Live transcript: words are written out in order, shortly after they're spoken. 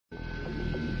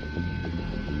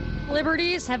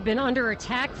Liberties have been under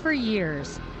attack for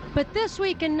years, but this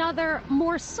week another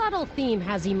more subtle theme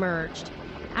has emerged.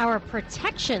 Our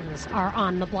protections are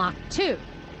on the block too.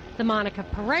 The Monica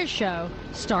Perez Show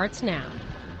starts now.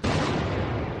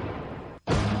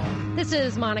 This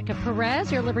is Monica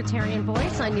Perez, your libertarian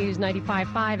voice on News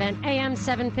 95.5 and AM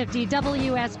 750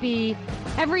 WSB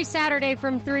every Saturday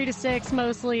from 3 to 6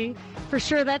 mostly. For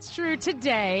sure that's true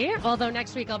today, although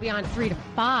next week I'll be on 3 to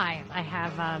 5. I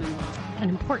have an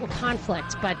important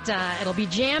conflict, but it'll be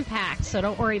jam-packed, so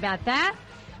don't worry about that.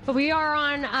 But we are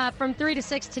on from 3 to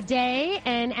 6 today,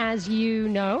 and as you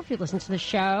know, if you listen to the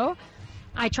show,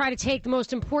 I try to take the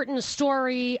most important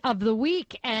story of the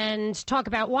week and talk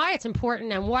about why it's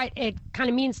important and what it kind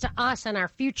of means to us and our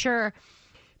future.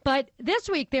 But this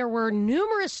week there were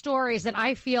numerous stories that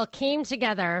I feel came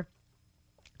together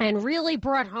and really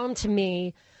brought home to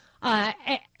me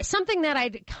something that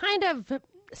I'd kind of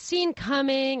seen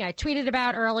coming. I tweeted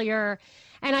about earlier,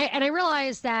 and I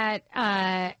realized that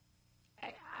I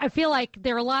feel like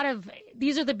there are a lot of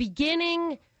these are the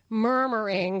beginning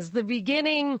murmurings, the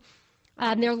beginning.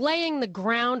 They're laying the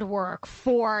groundwork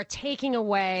for taking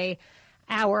away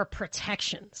our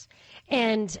protections,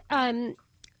 and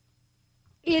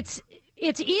it's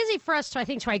easy for us to, I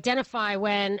think, to identify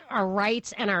when our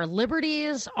rights and our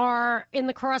liberties are in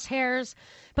the crosshairs,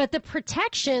 but the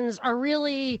protections are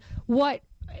really what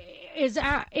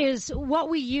is what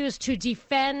we use to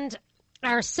defend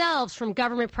ourselves from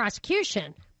government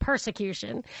persecution,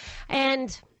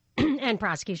 and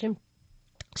prosecution.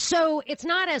 So it's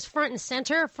not as front and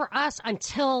center for us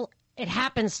until it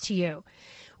happens to you,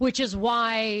 which is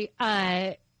why,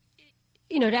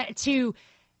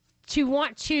 to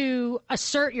want to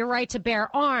assert your right to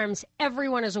bear arms,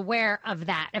 everyone is aware of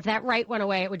that. If that right went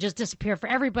away, it would just disappear for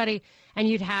everybody and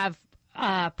you'd have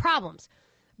problems.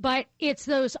 But it's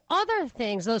those other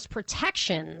things, those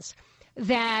protections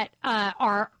that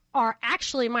are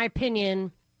actually, in my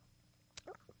opinion,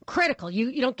 critical.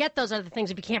 You don't get those other things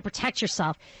if you can't protect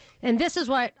yourself. And this is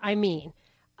what I mean.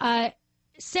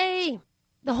 Say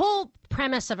the whole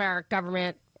premise of our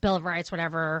government, Bill of Rights,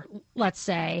 whatever, let's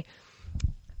say,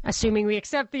 assuming we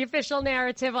accept the official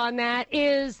narrative on that,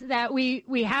 is that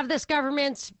we have this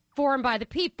government formed by the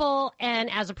people,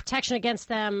 and as a protection against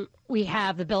them, we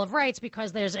have the Bill of Rights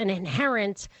because there's an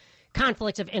inherent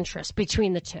conflict of interest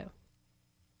between the two.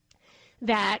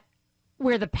 That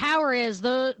where the power is,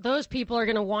 those people are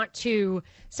going to want to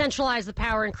centralize the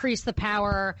power, increase the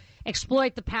power,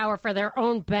 exploit the power for their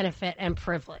own benefit and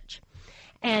privilege.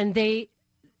 And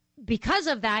because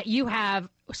of that, you have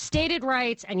stated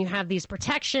rights and you have these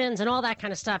protections and all that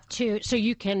kind of stuff too, so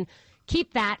you can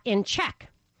keep that in check.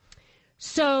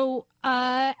 So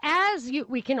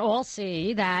we can all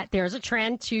see that there's a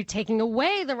trend to taking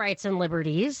away the rights and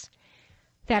liberties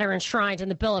that are enshrined in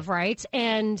the Bill of Rights.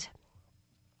 And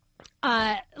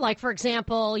like, for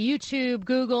example, YouTube,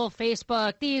 Google,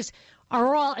 Facebook, these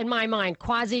are all, in my mind,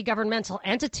 quasi-governmental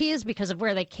entities because of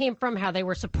where they came from, how they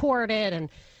were supported, and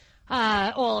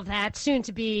all of that, soon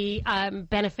to be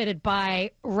benefited by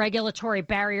regulatory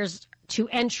barriers to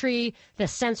entry, the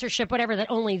censorship, whatever, that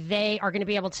only they are going to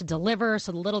be able to deliver,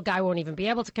 so the little guy won't even be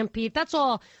able to compete. That's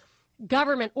all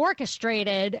government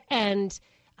orchestrated, and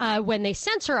when they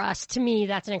censor us, to me,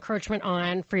 that's an encroachment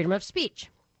on freedom of speech.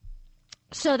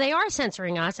 So they are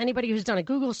censoring us. Anybody who's done a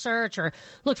Google search or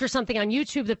looked for something on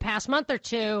YouTube the past month or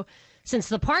two since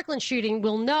the Parkland shooting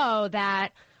will know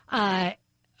that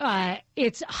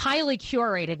it's highly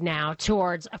curated now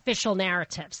towards official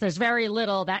narratives. There's very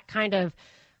little that kind of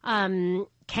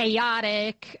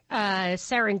chaotic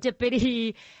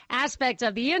serendipity aspect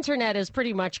of the internet is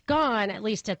pretty much gone, at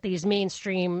least at these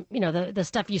mainstream, the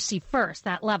stuff you see first,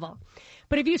 that level.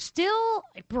 But if you still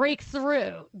break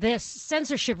through this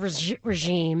censorship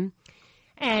regime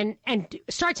and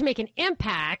start to make an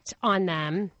impact on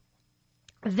them,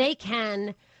 they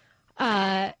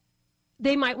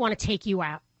might want to take you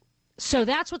out. So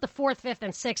that's what the 4th, 5th,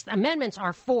 and 6th Amendments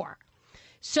are for.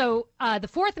 So the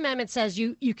 4th Amendment says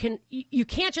you can't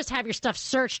just have your stuff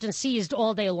searched and seized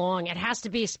all day long. It has to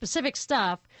be specific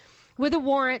stuff with a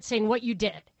warrant saying what you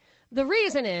did. The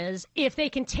reason is if they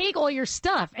can take all your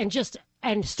stuff and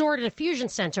store it at a fusion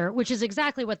center, which is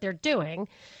exactly what they're doing,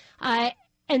 and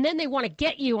then they want to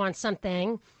get you on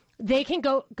something, they can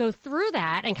go through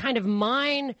that and kind of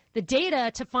mine the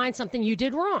data to find something you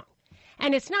did wrong.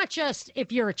 And it's not just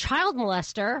if you're a child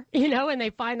molester, and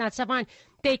they find that stuff on,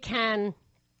 they can.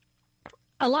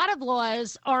 A lot of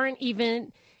laws aren't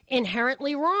even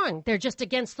inherently wrong. They're just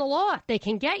against the law. They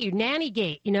can get you.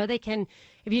 Nannygate. They can,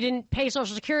 if you didn't pay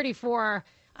Social Security for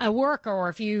a worker, or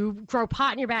if you grow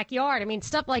pot in your backyard, I mean,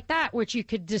 stuff like that, which you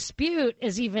could dispute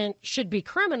should be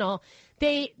criminal.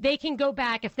 They can go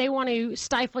back if they want to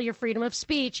stifle your freedom of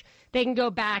speech. They can go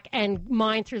back and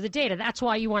mine through the data. That's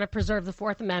why you want to preserve the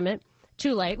Fourth Amendment.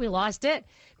 Too late. We lost it.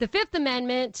 The Fifth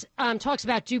Amendment talks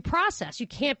about due process. You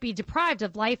can't be deprived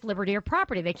of life, liberty, or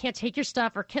property. They can't take your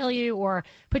stuff or kill you or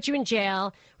put you in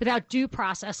jail without due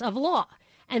process of law.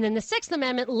 And then the Sixth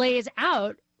Amendment lays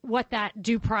out what that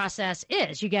due process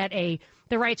is. You get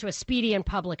the right to a speedy and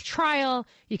public trial.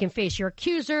 You can face your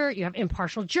accuser. You have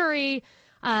impartial jury.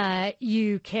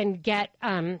 You can get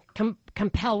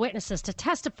compel witnesses to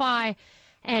testify,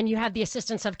 and you have the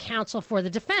assistance of counsel for the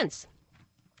defense.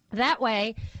 That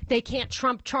way, they can't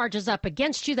trump charges up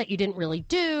against you that you didn't really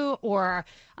do, or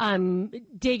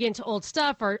dig into old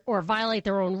stuff, or violate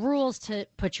their own rules to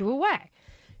put you away.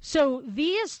 So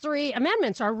these three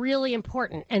amendments are really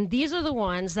important, and these are the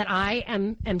ones that I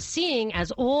am seeing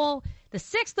as all. The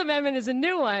Sixth Amendment is a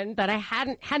new one that I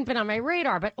hadn't been on my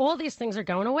radar, but all these things are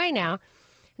going away now.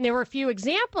 And there were a few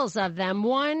examples of them.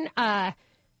 One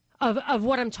of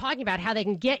what I'm talking about, how they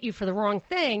can get you for the wrong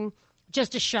thing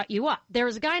just to shut you up. There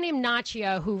was a guy named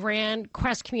Nacho who ran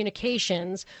Quest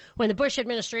Communications when the Bush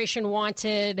administration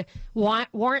wanted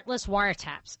warrantless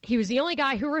wiretaps. He was the only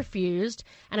guy who refused,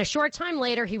 and a short time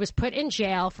later, he was put in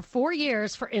jail for 4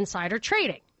 years for insider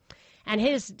trading. And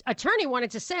his attorney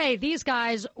wanted to say, these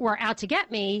guys were out to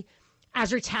get me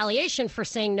as retaliation for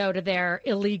saying no to their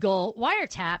illegal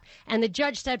wiretap. And the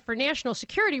judge said, for national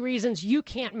security reasons, you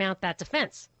can't mount that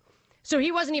defense. So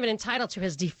he wasn't even entitled to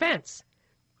his defense.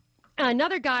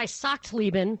 Another guy,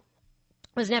 Sochtlieben,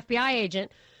 was an FBI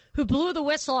agent who blew the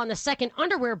whistle on the second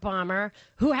underwear bomber,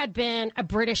 who had been a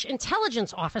British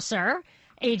intelligence officer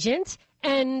agent.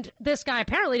 And this guy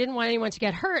apparently didn't want anyone to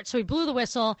get hurt, so he blew the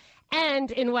whistle.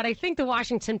 And in what I think the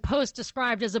Washington Post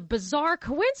described as a bizarre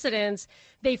coincidence,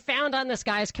 they found on this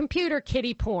guy's computer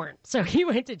kiddie porn. So he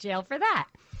went to jail for that.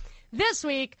 This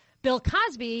week, Bill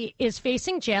Cosby is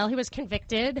facing jail. He was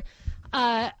convicted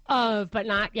but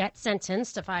not yet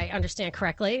sentenced, if I understand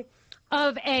correctly,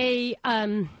 of a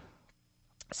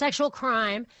sexual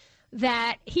crime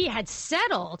that he had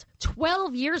settled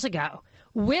 12 years ago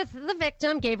with the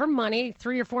victim, gave her money.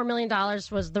 $3 or $4 million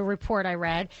was the report I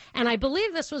read. And I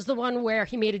believe this was the one where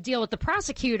he made a deal with the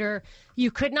prosecutor.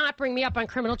 You could not bring me up on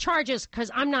criminal charges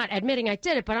because I'm not admitting I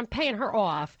did it, but I'm paying her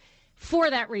off for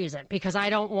that reason because I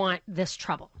don't want this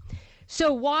trouble.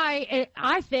 So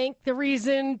I think the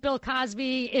reason Bill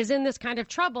Cosby is in this kind of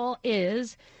trouble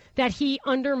is that he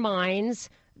undermines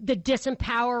the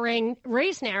disempowering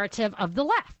race narrative of the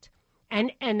left.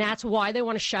 And that's why they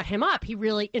want to shut him up. He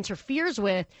really interferes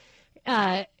with,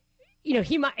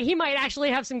 he might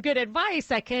actually have some good advice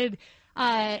that could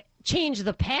change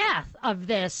the path of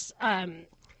this, the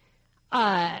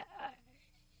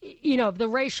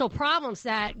racial problems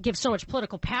that give so much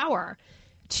political power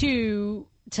to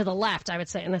the left, I would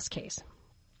say, in this case.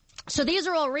 So these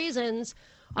are all reasons.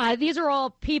 These are all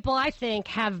people, I think,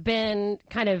 have been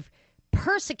kind of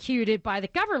persecuted by the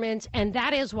government, and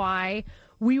that is why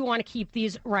we want to keep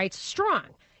these rights strong.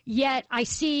 Yet I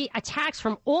see attacks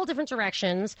from all different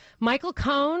directions. Michael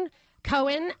Cohen,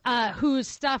 whose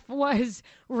stuff was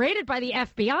raided by the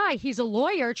FBI. He's a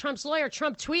lawyer, Trump's lawyer.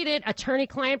 Trump tweeted,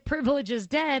 attorney-client privilege is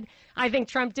dead. I think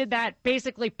Trump did that,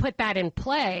 basically put that in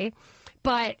play.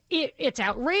 But it's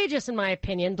outrageous, in my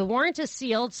opinion. The warrant is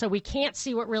sealed, so we can't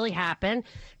see what really happened.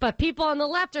 But people on the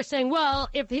left are saying, well,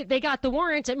 if they got the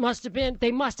warrant,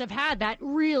 they must have had that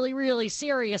really, really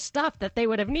serious stuff that they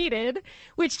would have needed,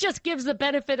 which just gives the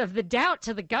benefit of the doubt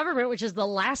to the government, which is the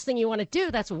last thing you want to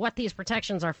do. That's what these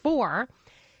protections are for.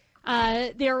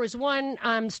 There was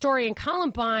one story in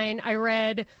Columbine I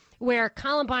read where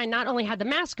Columbine not only had the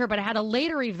massacre, but it had a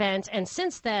later event. And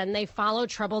since then, they followed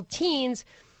troubled teens,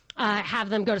 have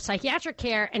them go to psychiatric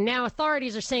care, and now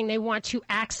authorities are saying they want to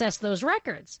access those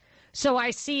records. So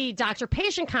I see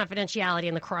doctor-patient confidentiality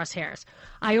in the crosshairs.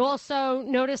 I also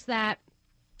noticed that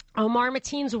Omar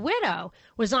Mateen's widow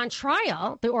was on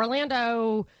trial, the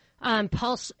Orlando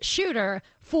Pulse shooter,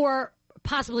 for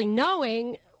possibly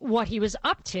knowing what he was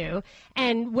up to.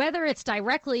 And whether it's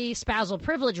directly spousal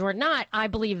privilege or not, I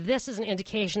believe this is an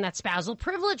indication that spousal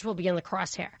privilege will be in the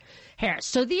crosshairs.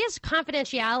 So these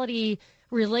confidentiality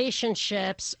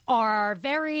relationships are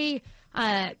very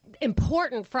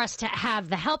important for us to have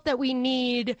the help that we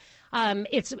need.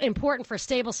 It's important for a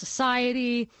stable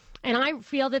society. And I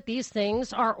feel that these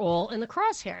things are all in the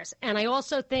crosshairs. And I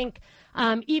also think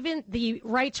even the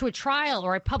right to a trial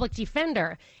or a public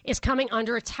defender is coming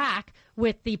under attack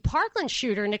with the Parkland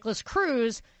shooter, Nicholas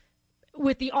Cruz,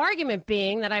 with the argument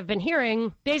being that I've been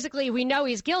hearing, basically, we know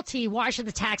he's guilty. Why should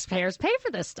the taxpayers pay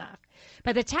for this stuff?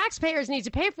 But the taxpayers need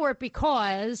to pay for it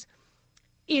because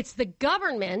it's the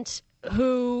government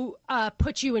who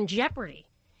puts you in jeopardy.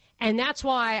 And that's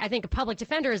why I think a public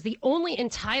defender is the only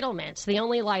entitlement, the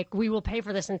only, we will pay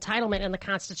for this entitlement in the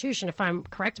Constitution, if I'm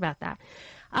correct about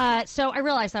that. So I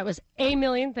realized that was a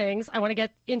million things. I want to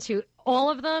get into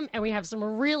all of them, and we have some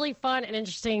really fun and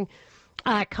interesting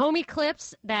Comey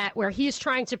clips where he's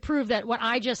trying to prove that what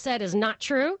I just said is not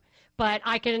true, but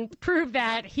I can prove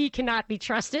that he cannot be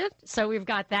trusted. So we've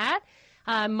got that.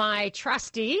 My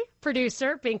trusty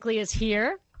producer, Binkley, is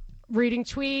here, reading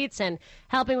tweets and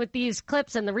helping with these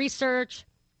clips and the research.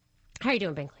 How are you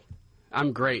doing, Binkley?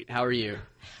 I'm great. How are you?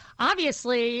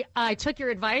 Obviously, I took your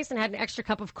advice and had an extra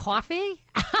cup of coffee.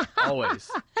 Always.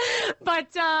 But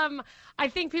I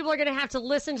think people are going to have to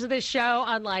listen to this show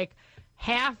on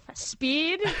half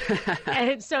speed,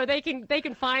 and so they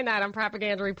can find that on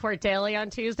Propaganda Report Daily on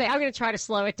Tuesday. I'm going to try to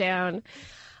slow it down.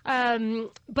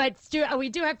 But we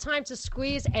do have time to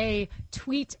squeeze a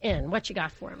tweet in. What you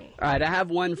got for me? All right, I have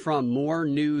one from More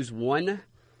News One,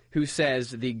 who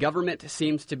says the government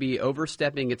seems to be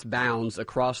overstepping its bounds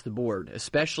across the board,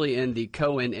 especially in the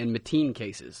Cohen and Mateen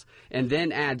cases, and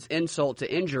then adds insult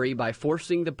to injury by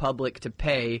forcing the public to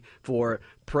pay for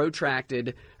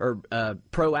protracted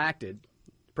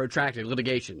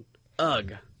litigation.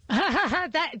 Ugh.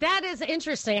 That is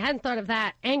interesting. I hadn't thought of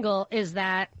that angle. Is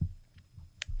that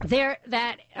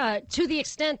to the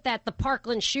extent that the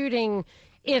Parkland shooting,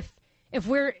 if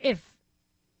we're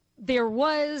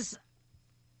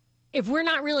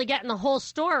not really getting the whole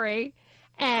story,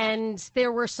 and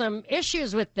there were some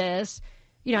issues with this,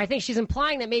 I think she's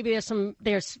implying that maybe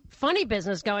there's funny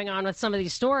business going on with some of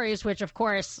these stories, which of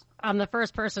course I'm the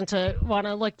first person to want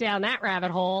to look down that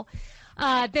rabbit hole.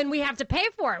 Then we have to pay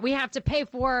for it. We have to pay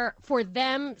for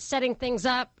them setting things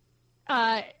up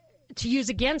to use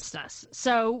against us.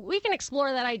 So we can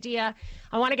explore that idea.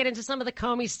 I want to get into some of the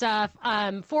Comey stuff.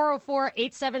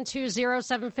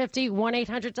 404-872-0750,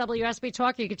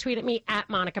 1-800-WSB-TALK. You can tweet at me at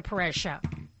Monica Perez Show.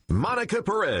 Monica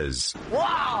Perez.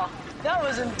 Wow, that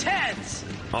was intense.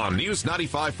 On News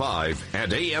 95.5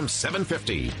 and AM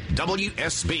 750,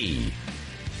 WSB.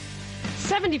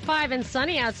 75 and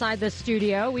sunny outside the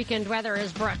studio. Weekend weather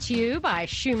is brought to you by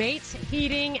Shoemates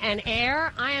Heating and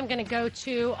Air. I am going to go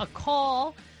to a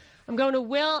call. I'm going to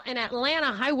Will in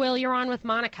Atlanta. Hi, Will. You're on with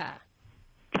Monica.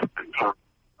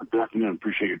 Good afternoon.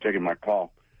 Appreciate you taking my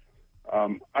call.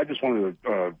 I just wanted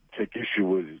to take issue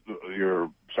with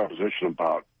your supposition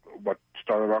about what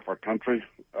started off our country.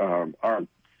 Our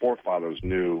forefathers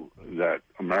knew that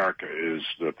America is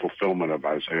the fulfillment of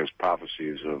Isaiah's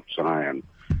prophecies of Zion.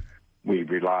 We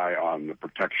rely on the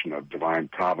protection of divine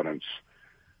providence.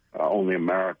 Only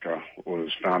America was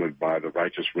founded by the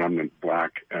righteous remnant,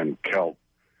 black and Celt,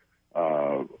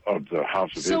 of the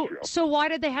house of Israel. So why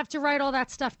did they have to write all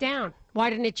that stuff down? Why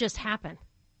didn't it just happen?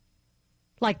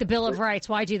 Like the Bill of Rights,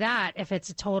 why do that if it's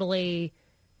a totally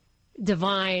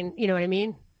divine, you know what I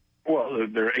mean? Well,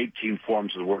 there are 18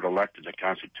 forms of the word elect in the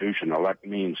Constitution. Elect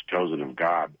means chosen of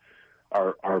God.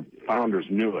 Our founders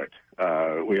knew it.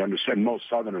 We understand, most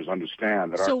Southerners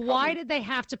understand that. So why did they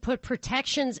have to put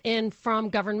protections in from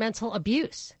governmental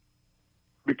abuse?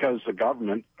 Because the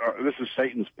government, this is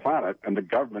Satan's planet, and the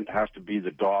government has to be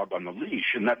the dog on the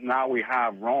leash. And that now we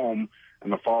have Rome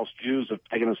and the false Jews have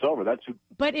taken us over.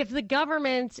 But if the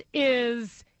government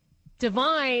is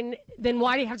divine, then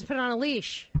why do you have to put it on a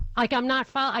leash? I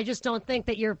just don't think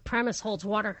that your premise holds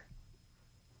water.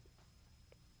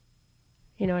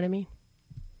 You know what I mean?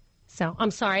 So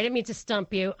I'm sorry, I didn't mean to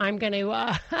stump you. I'm going to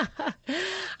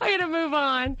move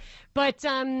on. But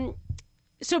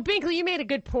so Binkley, you made a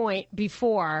good point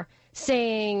before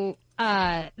saying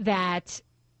that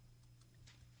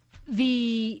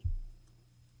the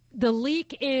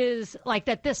leak is like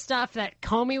that. This stuff that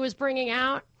Comey was bringing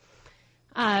out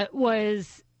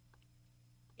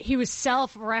he was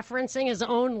self-referencing his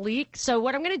own leak. So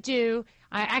what I'm going to do,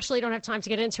 I actually don't have time to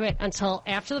get into it until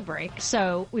after the break.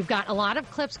 So we've got a lot of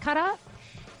clips cut up,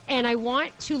 and I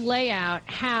want to lay out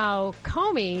how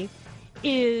Comey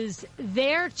is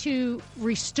there to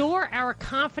restore our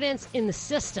confidence in the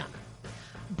system.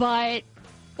 But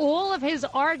all of his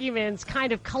arguments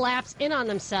kind of collapse in on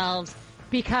themselves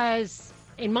because,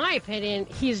 in my opinion,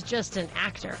 he's just an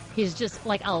actor. He's just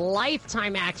like a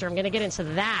lifetime actor. I'm going to get into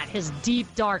that, his deep,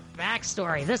 dark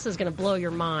backstory. This is going to blow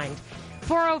your mind.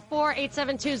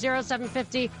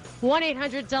 404-872-0750,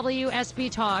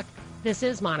 1-800-WSB-TALK. This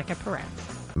is Monica Perez.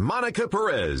 Monica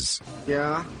Perez.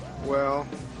 Yeah, well,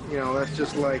 that's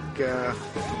just like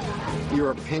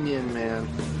your opinion, man.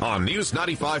 On News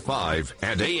 95.5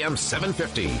 and AM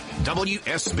 750,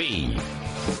 WSB.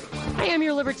 I am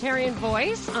your libertarian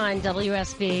voice on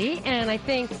WSB, and I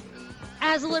think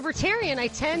as a libertarian, I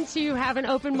tend to have an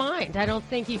open mind. I don't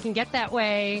think you can get that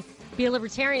way, be a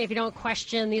libertarian, if you don't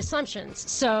question the assumptions.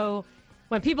 So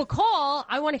when people call,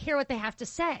 I want to hear what they have to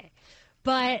say,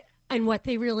 and what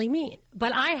they really mean.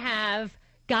 But I have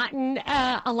gotten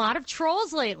a lot of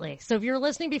trolls lately. So if you're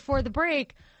listening before the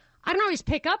break, I don't always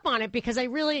pick up on it because I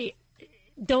really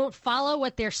don't follow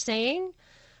what they're saying.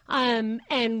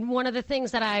 And one of the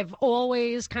things that I've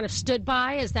always kind of stood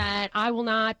by is that I will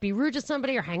not be rude to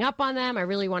somebody or hang up on them. I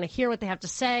really want to hear what they have to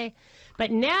say.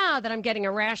 But now that I'm getting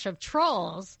a rash of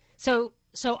trolls, some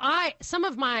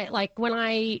of my, like when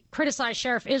I criticized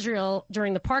Sheriff Israel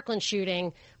during the Parkland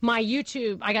shooting, I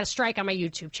got a strike on my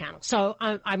YouTube channel. So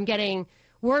I'm getting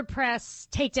WordPress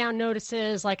takedown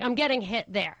notices, like I'm getting hit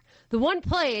there. The one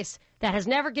place that has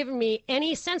never given me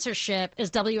any censorship is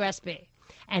WSB.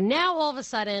 And now all of a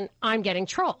sudden I'm getting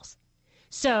trolls.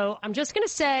 So I'm just going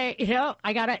to say,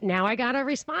 I got to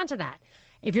respond to that.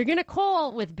 If you're going to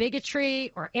call with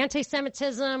bigotry or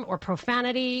anti-Semitism or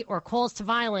profanity or calls to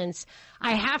violence,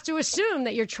 I have to assume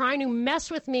that you're trying to mess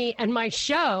with me and my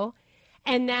show,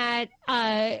 and that,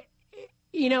 I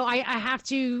have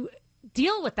to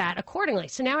deal with that accordingly.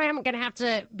 So now I'm going to have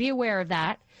to be aware of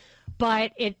that.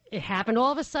 But it happened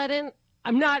all of a sudden.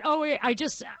 I'm not always,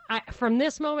 from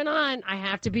this moment on, I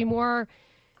have to be more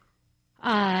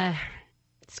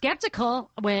skeptical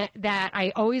that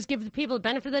I always give the people the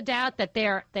benefit of the doubt that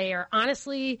they are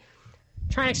honestly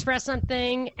trying to express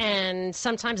something, and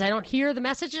sometimes I don't hear the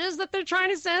messages that they're trying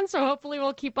to send, so hopefully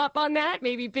we'll keep up on that.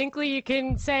 Maybe, Binkley, you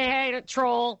can say, hey,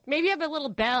 troll. Maybe you have a little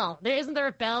bell. Isn't there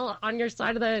a bell on your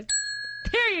side of the...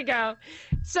 There you go.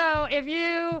 So if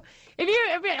you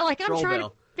like, I'm Troll trying bell.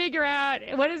 To figure out,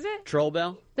 what is it? Troll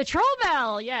bell? The troll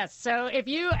bell, yes. So if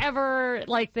you ever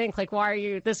think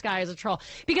why this guy is a troll?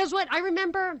 Because what I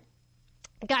remember,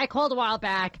 a guy called a while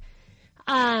back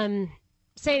saying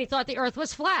he thought the earth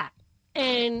was flat.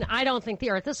 And I don't think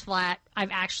the earth is flat.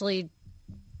 I've actually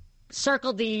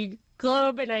circled the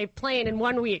globe in a plane in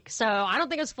 1 week. So I don't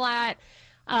think it's flat.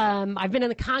 I've been in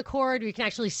the Concorde. We can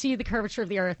actually see the curvature of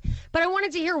the earth. But I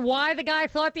wanted to hear why the guy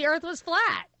thought the earth was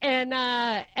flat. And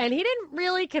he didn't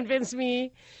really convince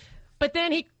me. But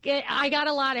then I got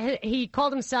a lot of, he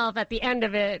called himself at the end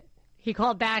of it. He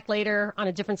called back later on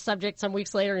a different subject some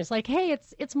weeks later, and he's like, hey,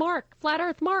 it's Mark, Flat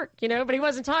Earth Mark, but he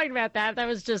wasn't talking about that. That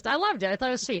was just, I loved it. I thought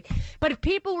it was sweet. But if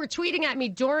people were tweeting at me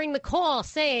during the call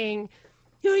saying,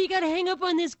 you got to hang up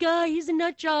on this guy, he's a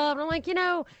nut job. And I'm like,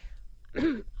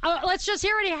 let's just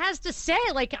hear what he has to say.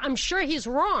 Like, I'm sure he's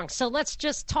wrong. So let's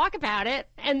just talk about it,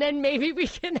 and then maybe we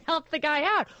can help the guy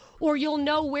out. Or you'll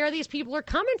know where these people are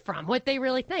coming from, what they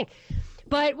really think.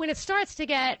 But when it starts to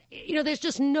get, there's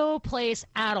just no place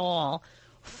at all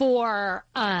for,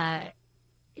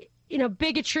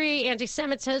 bigotry,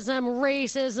 anti-Semitism,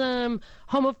 racism,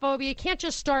 homophobia. You can't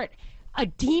just start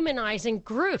demonizing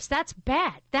groups. That's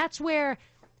bad. That's where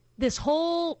this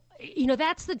whole,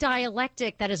 that's the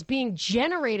dialectic that is being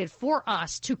generated for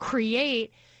us to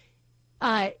create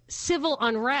civil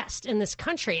unrest in this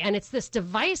country. And it's this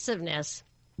divisiveness,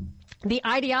 the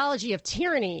ideology of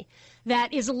tyranny,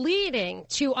 that is leading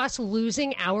to us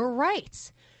losing our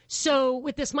rights. So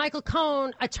with this Michael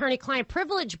Cohen attorney-client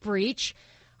privilege breach,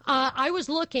 I was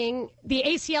looking, the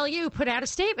ACLU put out a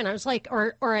statement. I was like,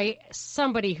 or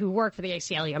somebody who worked for the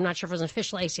ACLU. I'm not sure if it was an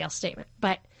official ACL statement,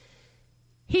 but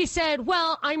he said,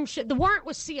 well, I'm sure the warrant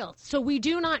was sealed, so we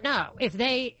do not know if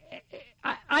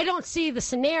I don't see the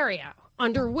scenario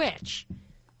under which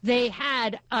they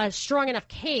had a strong enough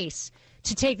case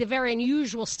to take the very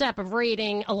unusual step of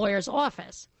raiding a lawyer's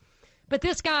office. But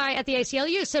this guy at the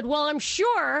ACLU said, well, I'm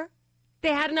sure they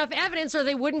had enough evidence or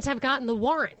they wouldn't have gotten the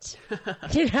warrant.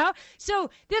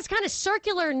 So this kind of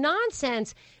circular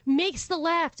nonsense makes the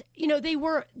left,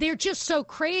 they're just so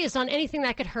crazed on anything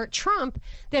that could hurt Trump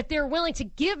that they're willing to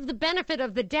give the benefit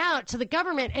of the doubt to the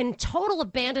government and total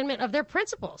abandonment of their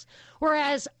principles.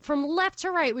 Whereas from left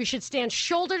to right, we should stand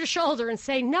shoulder to shoulder and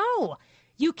say, no,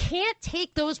 you can't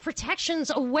take those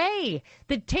protections away.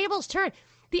 The tables turn.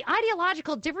 The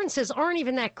ideological differences aren't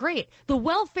even that great. The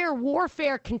welfare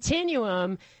warfare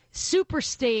continuum super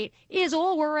state is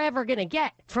all we're ever going to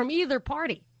get from either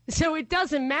party. So it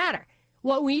doesn't matter.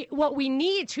 What we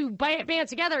need to band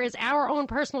together is our own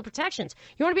personal protections.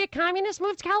 You want to be a communist?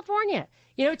 Move to California.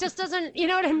 It just doesn't, you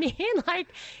know what I mean? Like,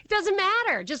 it doesn't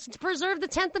matter. Just preserve the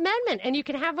 10th Amendment and you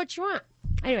can have what you want.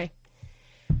 Anyway,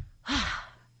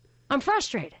 I'm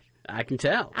frustrated. I can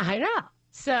tell. I know.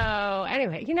 So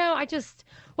anyway,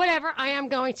 whatever. I am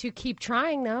going to keep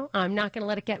trying, though. I'm not going to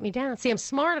let it get me down. See, I'm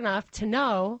smart enough to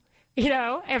know,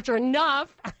 after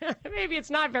enough, maybe it's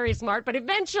not very smart, but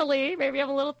eventually, maybe I'm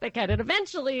a little thick-headed.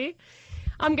 Eventually,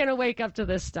 I'm going to wake up to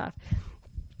this stuff.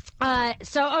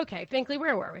 Okay, Binkley,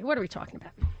 where were we? What are we talking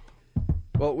about?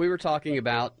 Well, we were talking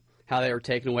about how they were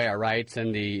taking away our rights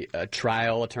and the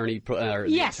trial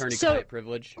attorney-client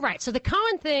privilege. Right. So the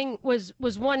Cohen thing was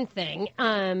one thing.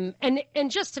 And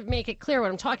just to make it clear what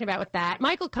I'm talking about with that,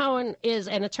 Michael Cohen is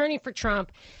an attorney for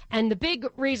Trump, and the big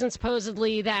reason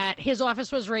supposedly that his office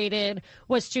was raided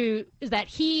was that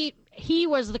he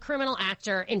was the criminal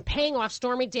actor in paying off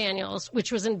Stormy Daniels,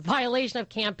 which was in violation of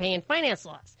campaign finance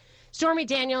laws. Stormy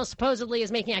Daniels supposedly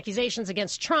is making accusations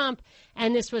against Trump,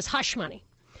 and this was hush money.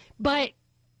 But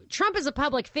Trump is a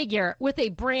public figure with a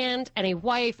brand and a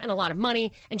wife and a lot of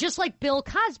money. And just like Bill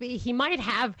Cosby, he might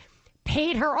have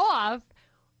paid her off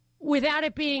without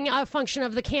it being a function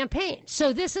of the campaign.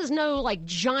 So this is no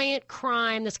giant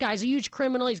crime. This guy's a huge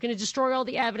criminal. He's going to destroy all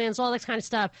the evidence, all that kind of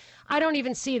stuff. I don't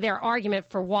even see their argument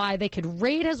for why they could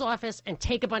raid his office and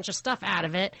take a bunch of stuff out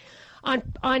of it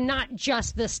on not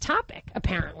just this topic,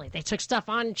 apparently. They took stuff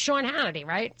on Sean Hannity,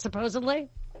 right, supposedly?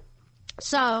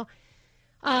 So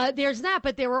there's that,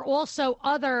 but there were also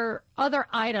other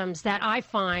items that I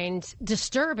find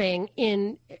disturbing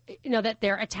in, that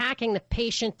they're attacking the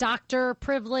patient-doctor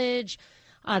privilege,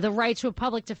 the right to a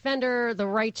public defender, the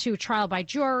right to trial by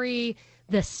jury,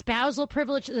 the spousal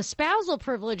privilege. The spousal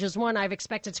privilege is one I've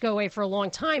expected to go away for a long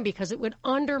time because it would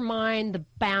undermine the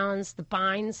bonds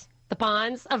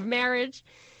of marriage.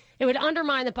 It would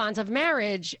undermine the bonds of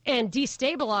marriage and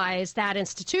destabilize that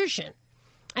institution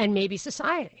and maybe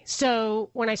society. So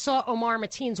when I saw Omar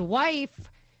Mateen's wife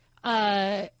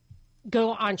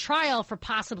go on trial for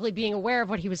possibly being aware of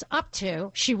what he was up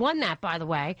to, she won that, by the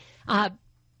way,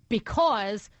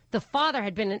 because the father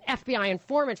had been an FBI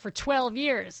informant for 12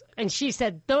 years. And she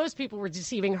said those people were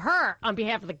deceiving her on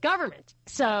behalf of the government.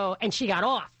 And she got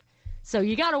off. So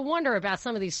you got to wonder about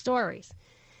some of these stories.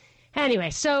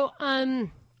 Anyway,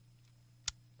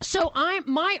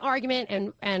 my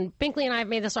argument, and Binkley and I have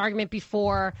made this argument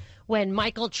before, when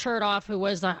Michael Chertoff, who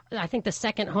was I think the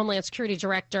second Homeland Security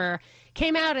director,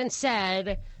 came out and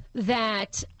said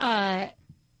that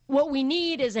what we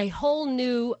need is a whole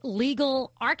new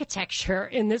legal architecture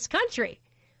in this country,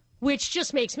 which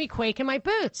just makes me quake in my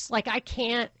boots. I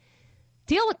can't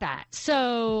deal with that.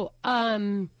 So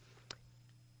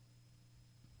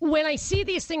when I see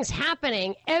these things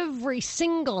happening, every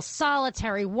single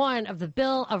solitary one of the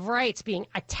Bill of Rights being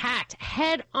attacked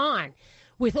head on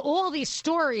with all these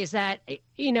stories that,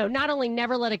 not only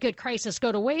never let a good crisis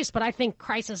go to waste, but I think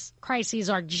crises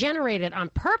are generated on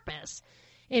purpose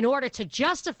in order to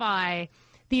justify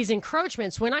these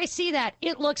encroachments. When I see that,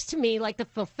 it looks to me like the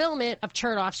fulfillment of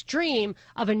Chertoff's dream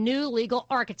of a new legal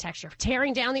architecture,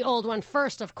 tearing down the old one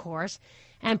first, of course,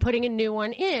 and putting a new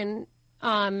one in.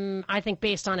 I think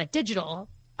based on a digital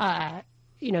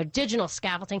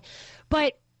scaffolding.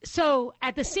 But so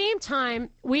at the same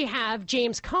time, we have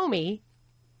James Comey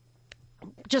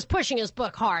just pushing his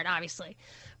book hard, obviously.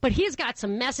 But he's got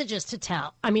some messages to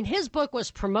tell. I mean, his book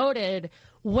was promoted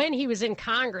when he was in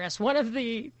Congress.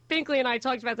 Binkley and I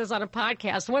talked about this on a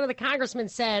podcast. One of the congressmen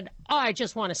said, I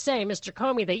just want to say, Mr.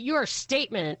 Comey, that your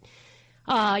statement,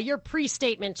 your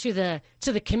pre-statement to the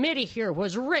committee here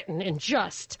was written in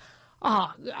just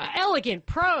elegant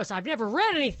prose. I've never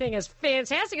read anything as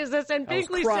fantastic as this. And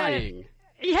Binkley said,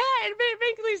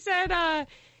 Binkley said,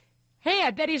 hey,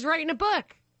 I bet he's writing a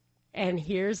book. And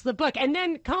here's the book. And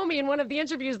then Comey, in one of the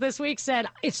interviews this week, said,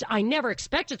 I never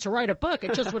expected to write a book.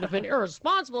 It just would have been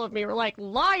irresponsible of me. We're like,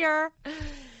 liar.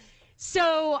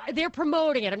 So they're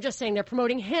promoting it. I'm just saying they're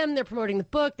promoting him. They're promoting the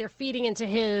book. They're feeding into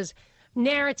his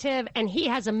narrative. And he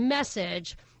has a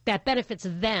message that benefits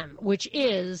them, which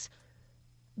is,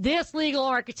 this legal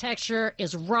architecture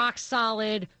is rock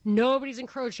solid. Nobody's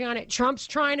encroaching on it. Trump's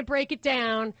trying to break it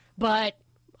down, but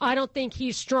I don't think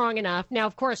he's strong enough. Now,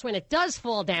 of course, when it does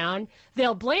fall down,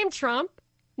 they'll blame Trump,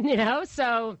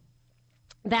 so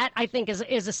that, I think,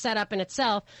 is a setup in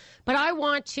itself. But I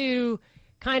want to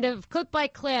kind of clip by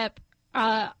clip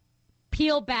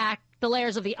peel back the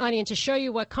layers of the onion to show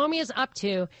you what Comey is up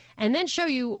to and then show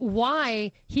you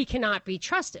why he cannot be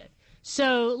trusted.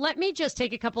 So let me just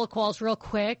take a couple of calls real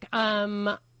quick.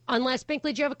 Unless,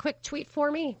 Binkley, do you have a quick tweet for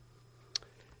me?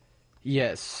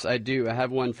 Yes, I do. I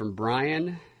have one from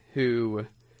Brian, who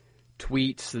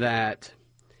tweets that,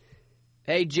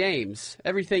 hey, James,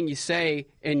 everything you say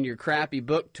in your crappy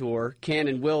book tour can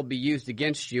and will be used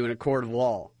against you in a court of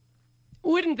law.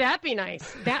 Wouldn't that be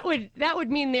nice? That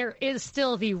would mean there is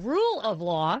still the rule of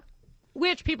law,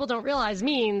 which people don't realize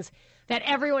means that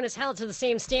everyone is held to the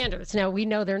same standards. Now, we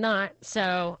know they're not,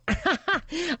 so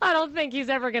I don't think he's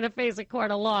ever going to face a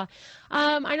court of law.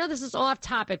 I know this is off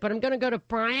topic, but I'm going to go to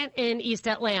Bryant in East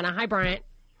Atlanta. Hi, Bryant.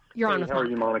 You're on with How are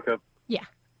you, Monica? Yeah.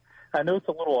 I know it's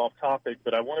a little off topic,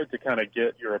 but I wanted to kind of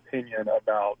get your opinion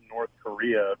about North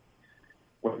Korea.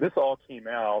 When this all came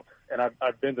out, and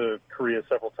I've been to Korea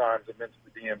several times, I've been to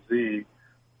the DMZ.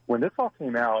 When this all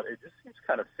came out, it just seems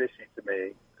kind of fishy to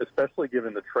me, especially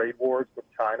given the trade wars with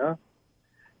China.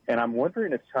 And I'm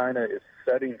wondering if China is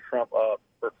setting Trump up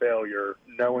for failure,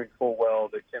 knowing full well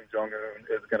that Kim Jong-un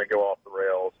is going to go off the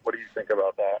rails. What do you think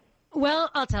about that?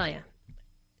 Well, I'll tell you.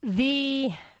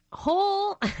 The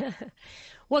whole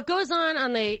what goes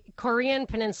on the Korean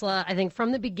Peninsula, I think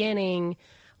from the beginning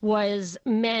was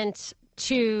meant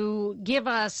to give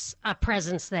us a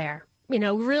presence there. You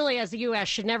know, really, as the U.S.,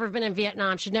 should never have been in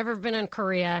Vietnam, should never have been in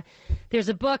Korea. There's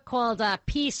a book called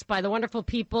Peace by the wonderful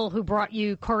people who brought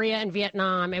you Korea and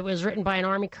Vietnam. It was written by an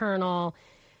Army colonel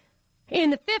in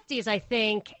the 50s, I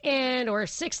think, or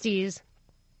 60s.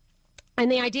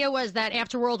 And the idea was that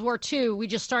after World War II, we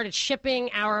just started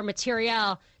shipping our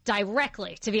materiel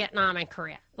directly to Vietnam and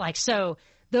Korea. Like, so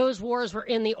those wars were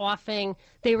in the offing.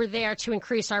 They were there to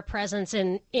increase our presence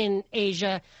in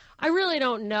Asia. I really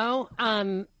don't know,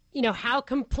 how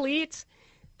complete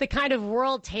the kind of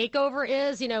world takeover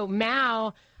is. You know,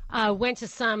 Mao went to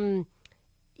some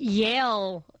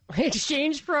Yale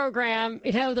exchange program.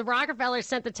 You know, the Rockefellers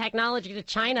sent the technology to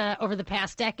China over the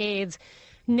past decades.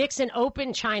 Nixon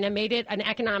opened China, made it an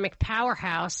economic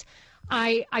powerhouse.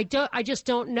 I just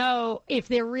don't know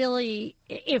if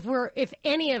if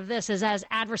any of this is as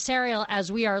adversarial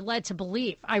as we are led to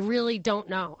believe. I really don't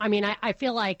know. I mean, I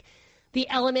feel like the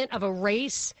element of a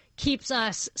race keeps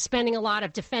us spending a lot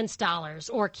of defense dollars,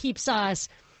 or keeps us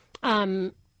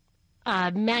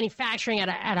manufacturing at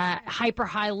a hyper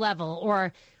high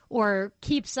level, or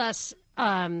keeps us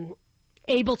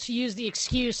able to use the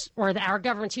excuse, or our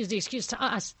governments use the excuse to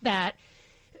us that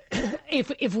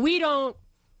if we don't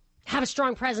have a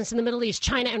strong presence in the Middle East,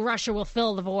 China and Russia will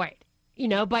fill the void. You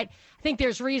know, but I think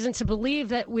there's reason to believe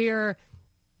that we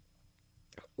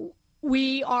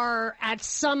are at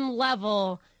some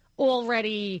level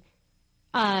already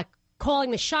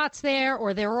calling the shots there,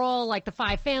 or they're all like the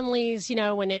five families. You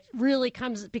know, when it really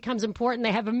becomes important,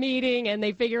 they have a meeting and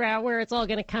they figure out where it's all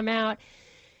going to come out.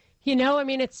 You know, I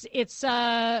mean, it's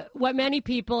what many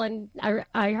people, and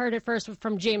I heard it first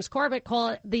from James Corbett, call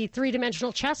it the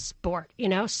three-dimensional chessboard, you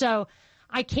know. So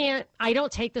I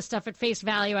don't take this stuff at face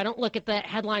value. I don't look at the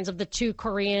headlines of the two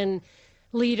Korean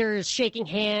leaders shaking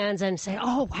hands and say,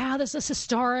 oh, wow, this is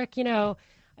historic. You know,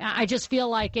 I just feel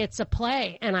like it's a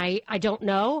play, and I don't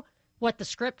know what the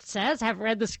script says. I haven't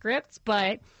read the scripts,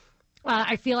 but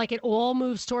I feel like it all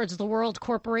moves towards the world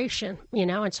corporation, you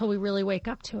know, until we really wake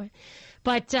up to it.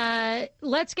 But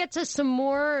let's get to some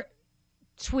more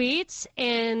tweets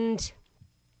and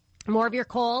more of your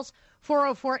calls.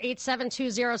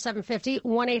 404-872-0750,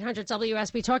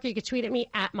 1-800-WSB Talk. You can tweet at me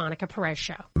at Monica Perez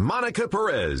Show. Monica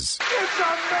Perez. It's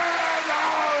a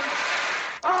madhouse!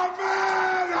 A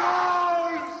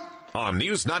madhouse! On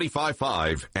News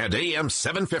 95.5 and AM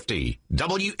 750,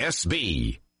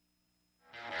 WSB.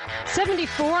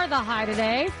 74 the high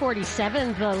today,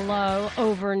 47 the low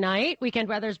overnight. Weekend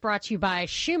weather is brought to you by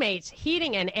Shoemates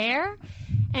Heating and Air.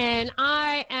 And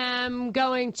I am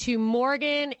going to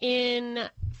Morgan in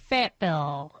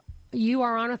Fayetteville. You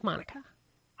are on with Monica.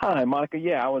 Hi, Monica.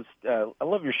 Yeah, I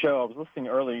love your show. I was listening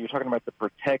earlier. You were talking about the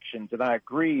protections, and I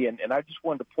agree. And I just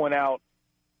wanted to point out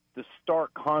the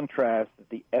stark contrast that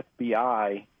the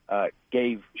FBI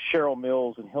gave Cheryl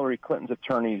Mills and Hillary Clinton's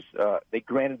attorneys. They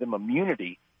granted them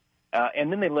immunity.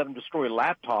 And then they let them destroy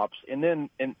laptops, and then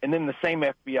the same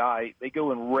FBI, they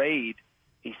go and raid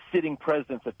a sitting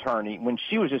president's attorney when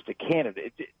she was just a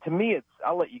candidate. To me,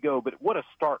 I'll let you go, but what a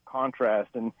stark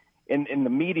contrast. And in the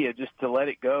media, just to let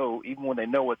it go, even when they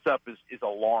know what's up, is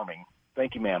alarming.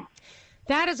 Thank you, ma'am.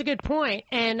 That is a good point.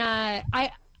 And I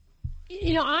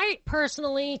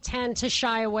personally tend to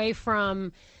shy away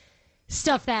from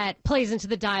stuff that plays into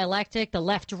the dialectic, the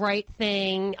left-right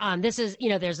thing. This is,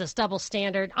 there's this double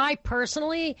standard. I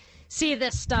personally see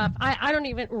this stuff. I don't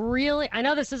even really, I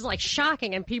know this is like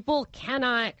shocking and people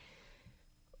cannot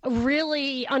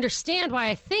really understand why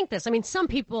I think this. I mean, some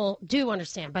people do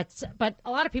understand, but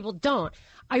a lot of people don't.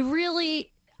 I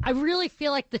really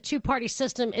feel like the two-party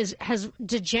system has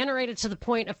degenerated to the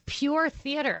point of pure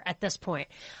theater at this point.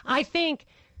 I think.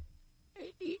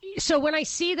 So when I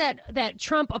see that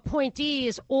Trump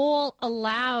appointees all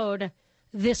allowed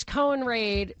this Cohen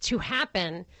raid to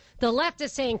happen, the left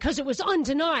is saying, because it was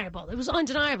undeniable. It was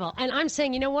undeniable. And I'm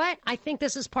saying, you know what? I think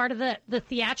this is part of the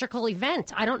theatrical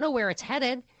event. I don't know where it's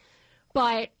headed,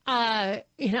 but, and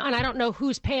I don't know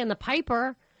who's paying the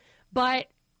piper, but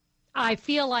I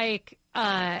feel like,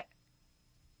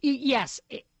 yes,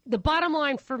 the bottom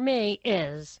line for me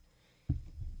is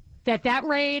that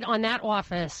raid on that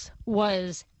office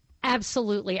was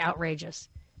absolutely outrageous.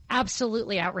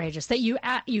 Absolutely outrageous. That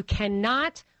you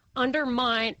cannot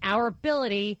undermine our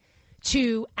ability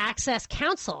to access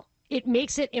counsel. It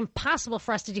makes it impossible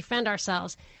for us to defend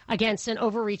ourselves against an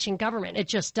overreaching government. It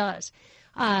just does.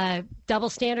 Double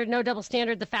standard, no double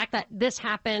standard. The fact that this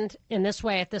happened in this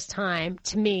way at this time,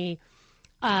 to me,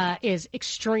 is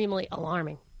extremely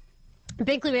alarming.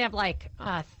 Binkley, we have like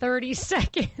 30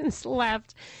 seconds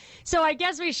left. So I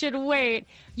guess we should wait.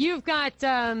 You've got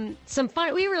some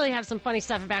fun. We really have some funny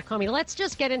stuff about Comey. Let's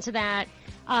just get into that.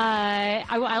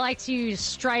 I like to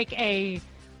strike a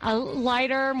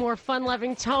lighter, more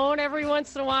fun-loving tone every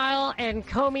once in a while, and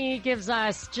Comey gives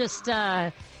us just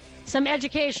some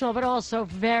educational but also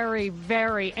very,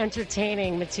 very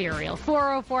entertaining material.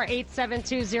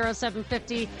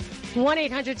 404-872-0750,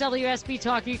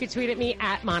 1-800-WSB-TALK. You can tweet at me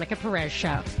at Monica Perez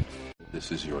Show.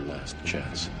 This is your last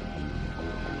chance.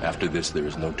 After this, there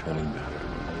is no turning back.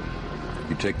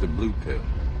 You take the blue pill.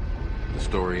 The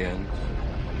story ends.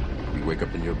 You wake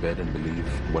up in your bed and believe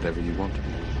whatever you want to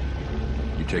believe.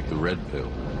 You take the red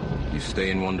pill. You stay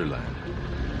in Wonderland.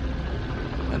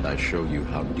 And I show you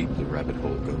how deep the rabbit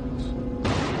hole goes.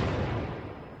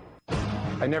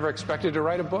 I never expected to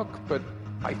write a book, but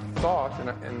I thought,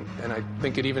 and I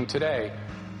think it even today,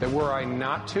 that were I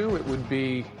not to, it would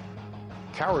be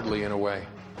cowardly in a way.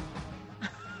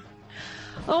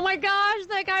 Oh my gosh,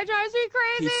 that guy drives me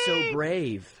crazy. He's so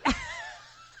brave.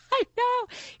 I know.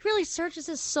 He really searches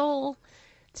his soul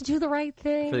to do the right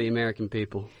thing. For the American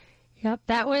people. Yep,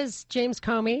 that was James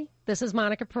Comey. This is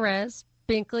Monica Perez.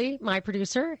 Binkley, my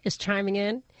producer, is chiming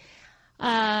in.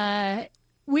 There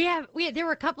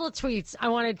were a couple of tweets I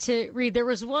wanted to read. There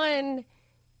was one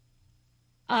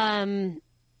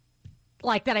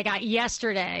like that I got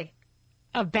yesterday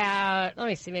about, let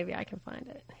me see, maybe I can find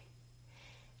it.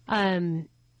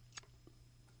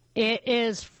 It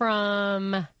is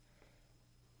from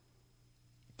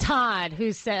Todd,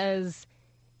 who says,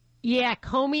 yeah,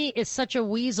 Comey is such a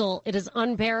weasel, it is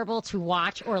unbearable to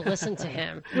watch or listen to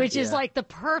him, which is like the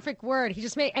perfect word. He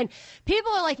just made, and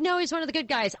people are like, no, he's one of the good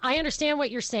guys. I understand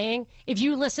what you're saying. If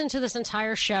you listen to this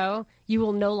entire show, you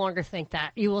will no longer think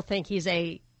that. You will think he's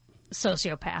a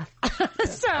sociopath.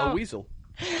 A weasel.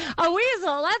 A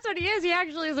weasel. That's what he is. He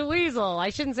actually is a weasel. I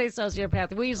shouldn't say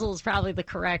sociopath. Weasel is probably the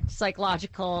correct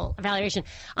psychological evaluation.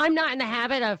 I'm not in the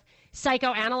habit of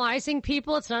psychoanalyzing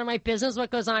people. It's none of my business what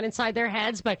goes on inside their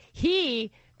heads. But Comey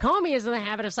is in the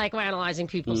habit of psychoanalyzing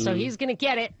people. So he's going to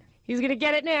get it. He's going to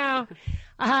get it now.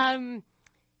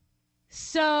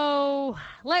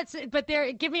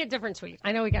 Give me a different tweet.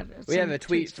 I know we have a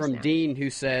tweet from Dean who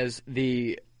says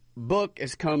the book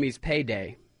is Comey's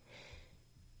payday.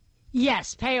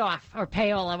 Yes, payoff or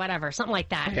payola, whatever, something like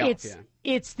that.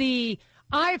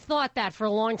 I've thought that for a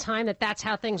long time, that's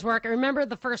how things work. I remember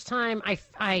the first time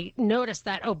I noticed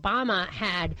that Obama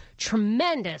had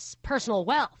tremendous personal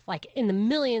wealth, like in the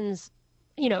millions,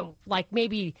 like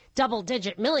maybe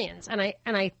double-digit millions. And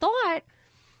I thought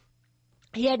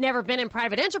he had never been in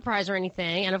private enterprise or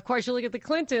anything. And, of course, you look at the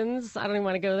Clintons. I don't even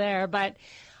want to go there. But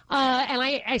and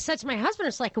I said to my husband,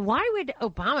 it's like, why would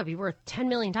Obama be worth $10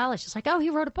 million? It's like, oh, he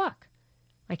wrote a book.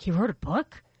 Like, he wrote a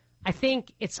book? I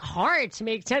think it's hard to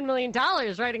make $10 million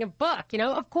writing a book.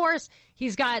 Of course,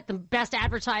 he's got the best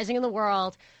advertising in the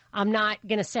world. I'm not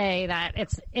going to say that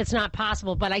it's not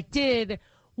possible, but I did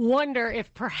wonder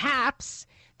if perhaps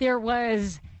there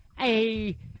was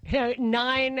a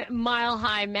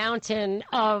 9-mile-high mountain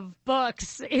of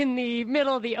books in the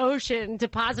middle of the ocean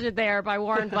deposited there by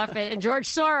Warren Buffett and George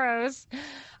Soros.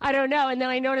 I don't know. And then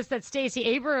I noticed that Stacey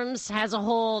Abrams has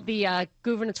the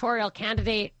gubernatorial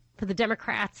candidate for the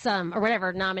Democrats, or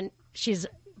whatever, she's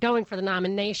going for the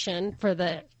nomination for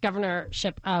the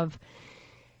governorship of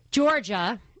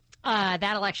Georgia.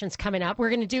 That election's coming up. We're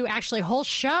going to do actually a whole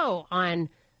show on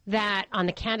that, on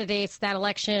the candidates, that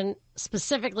election,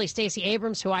 specifically Stacey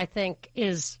Abrams, who I think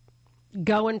is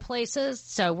going places.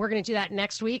 So we're going to do that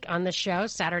next week on this show,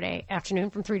 Saturday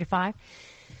afternoon from 3 to 5.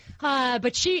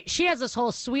 But she has this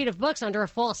whole suite of books under a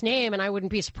false name, and I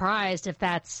wouldn't be surprised if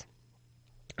that's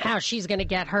how she's going to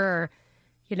get her,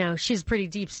 she's pretty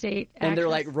deep state actress. And they're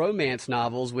like romance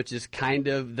novels, which is kind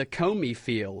of the Comey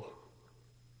feel.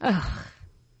 Ugh.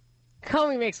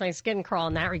 Comey makes my skin crawl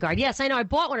in that regard. Yes, I know. I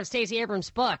bought one of Stacey Abrams'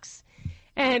 books,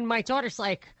 and my daughter's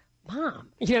like, Mom,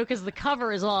 because the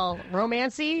cover is all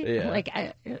romancy.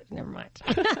 Yeah. Never mind.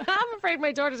 I'm afraid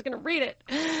my daughter's going to read it.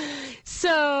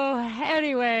 So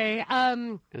anyway,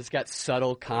 it's got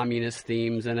subtle communist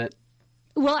themes in it.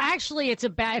 Well, actually,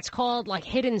 it's called like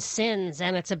Hidden Sins,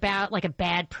 and it's about like a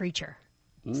bad preacher.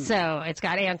 So it's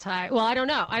got well, I don't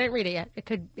know. I didn't read it yet.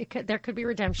 There could be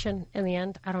redemption in the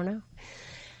end. I don't know.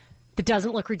 It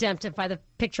doesn't look redemptive by the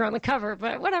picture on the cover,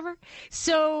 but whatever.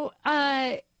 So,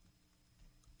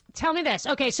 tell me this.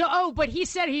 Okay, but he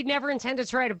said he never intended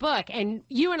to write a book, and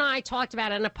you and I talked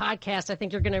about it in a podcast. I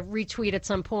think you're going to retweet at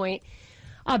some point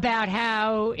about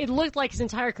how it looked like his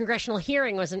entire congressional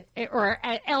hearing was or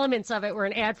elements of it were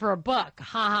an ad for a book.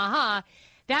 Ha ha ha.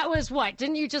 That was what?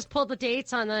 Didn't you just pull the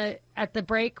dates at the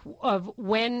break of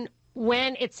when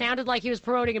it sounded like he was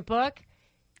promoting a book?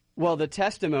 Well, the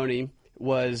testimony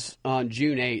was on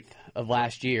June 8th of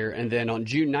last year, and then on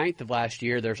June 9th of last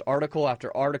year, there's article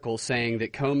after article saying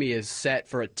that Comey is set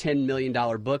for a $10 million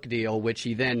book deal, which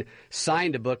he then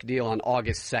signed a book deal on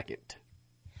August 2nd.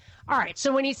 All right,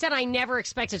 so when he said, I never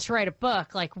expected to write a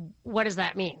book, like, what does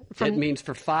that mean? It means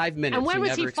for 5 minutes. And when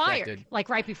was he fired? Expected. Like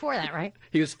right before that, right?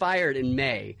 He was fired in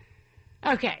May.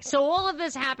 Okay, so all of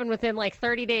this happened within like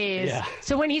 30 days. Yeah.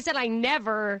 So when he said, I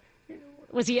never,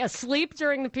 was he asleep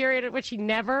during the period at which he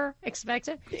never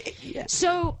expected? Yeah.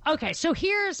 So, okay, so I'm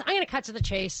going to cut to the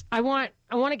chase. I want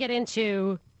to get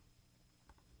into,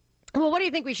 well, what do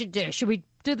you think we should do? Should we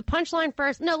do the punchline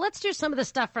first? No, let's do some of the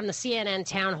stuff from the CNN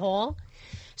town hall.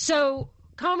 So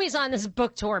Comey's on this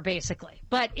book tour, basically,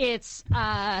 but it's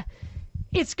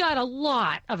got a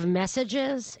lot of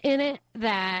messages in it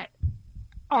that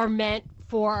are meant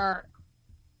for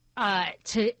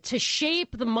to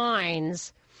shape the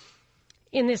minds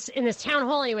in this town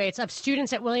hall. Anyway, it's of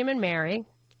students at William and Mary,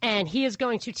 and he is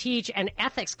going to teach an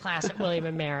ethics class at William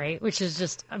and Mary, which is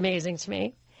just amazing to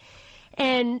me.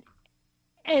 And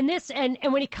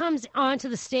when he comes onto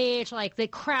the stage, like the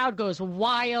crowd goes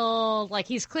wild. Like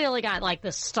he's clearly got like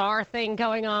the star thing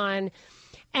going on,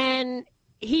 and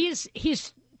he's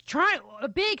trying. A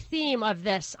big theme of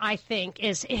this, I think,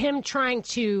 is him trying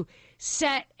to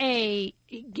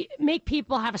make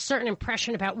people have a certain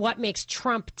impression about what makes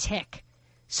Trump tick,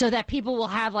 so that people will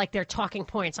have like their talking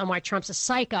points on why Trump's a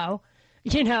psycho,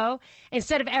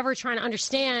 instead of ever trying to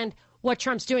understand what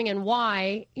Trump's doing and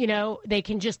why, they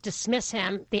can just dismiss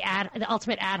him, the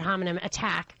ultimate ad hominem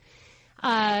attack.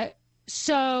 But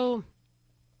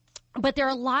there are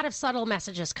a lot of subtle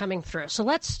messages coming through. So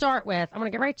let's start with, I'm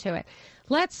going to get right to it.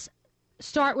 Let's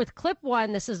start with clip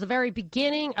 1. This is the very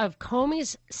beginning of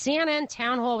Comey's CNN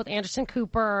town hall with Anderson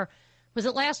Cooper. Was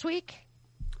it last week?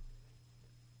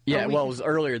 Yeah, well, it was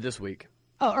earlier this week.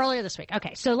 Oh, earlier this week.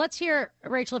 Okay, so let's hear,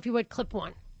 Rachel, if you would, clip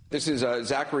 1. This is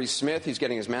Zachary Smith. He's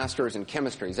getting his master's in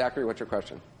chemistry. Zachary, what's your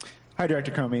question? Hi,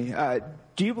 Director Comey.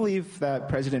 Do you believe that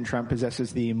President Trump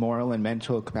possesses the moral and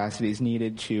mental capacities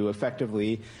needed to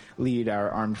effectively lead our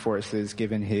armed forces,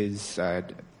 given his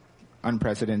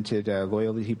unprecedented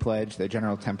loyalty pledge, the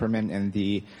general temperament, and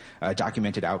the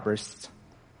documented outbursts?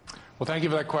 Well, thank you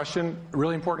for that question. A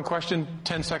really important question.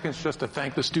 10 seconds just to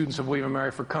thank the students of William &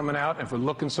 Mary for coming out and for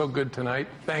looking so good tonight.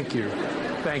 Thank you.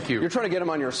 Thank you. You're trying to get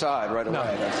them on your side right away.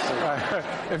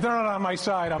 No. If they're not on my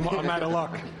side, I'm out of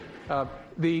luck.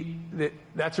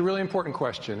 That's a really important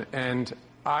question, and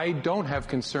I don't have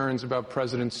concerns about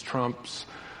President Trump's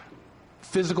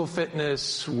physical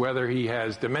fitness, whether he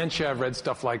has dementia. I've read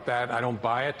stuff like that. I don't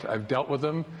buy it. I've dealt with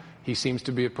him. He seems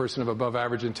to be a person of above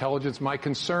average intelligence. My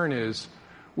concern is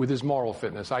with his moral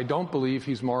fitness. I don't believe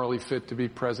he's morally fit to be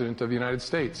president of the United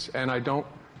States. And I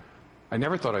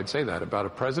never thought I'd say that about a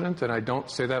president, and I don't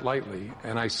say that lightly.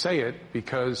 And I say it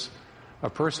because a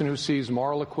person who sees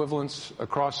moral equivalence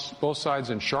across both sides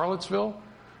in Charlottesville,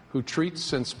 who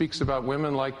treats and speaks about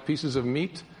women like pieces of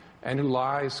meat, and who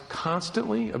lies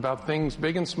constantly about things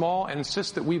big and small and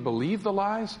insists that we believe the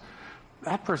lies,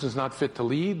 that person's not fit to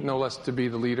lead, no less to be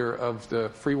the leader of the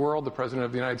free world, the president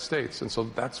of the United States. And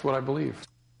so that's what I believe.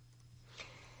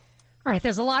 All right,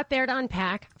 there's a lot there to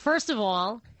unpack. First of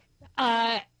all,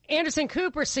 Anderson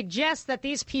Cooper suggests that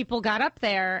these people got up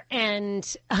there and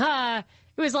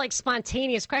it was like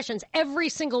spontaneous questions. Every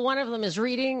single one of them is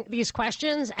reading these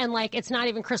questions, and like it's not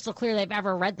even crystal clear they've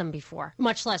ever read them before,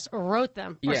 much less wrote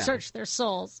them or searched their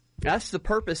souls. That's the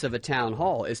purpose of a town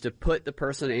hall, is to put the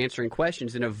person answering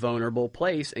questions in a vulnerable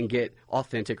place and get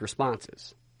authentic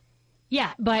responses.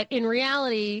 Yeah, but in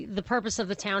reality, the purpose of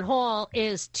the town hall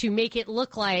is to make it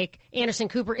look like Anderson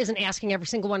Cooper isn't asking every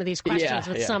single one of these questions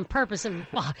with some purpose. And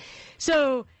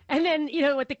then,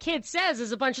 what the kid says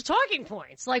is a bunch of talking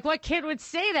points. Like, what kid would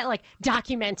say that? Like,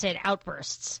 documented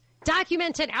outbursts.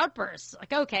 documented outbursts.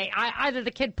 Like, okay, either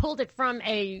the kid pulled it from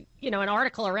an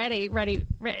article already,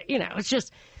 it's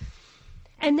just,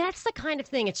 and that's the kind of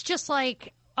thing. It's just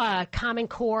like Common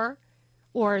Core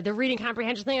or the reading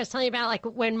comprehension thing I was telling you about, like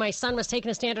when my son was taking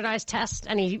a standardized test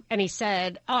and he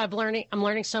said, oh, I'm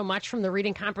learning so much from the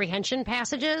reading comprehension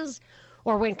passages,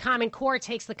 or when Common Core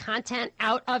takes the content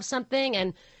out of something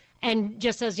and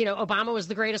just says, Obama was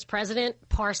the greatest president,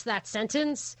 parse that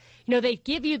sentence. They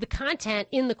give you the content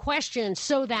in the question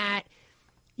so that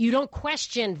you don't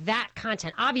question that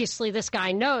content. Obviously, this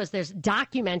guy knows there's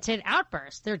documented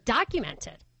outbursts. They're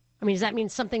documented. I mean, does that mean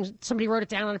somebody wrote it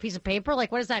down on a piece of paper?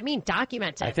 Like, what does that mean,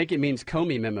 documented? I think it means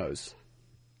Comey memos.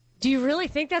 Do you really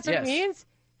think that's what it means?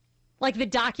 Like the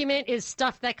document is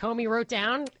stuff that Comey wrote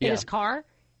down in his car?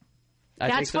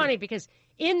 That's funny because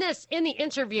in the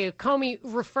interview, Comey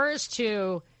refers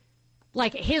to,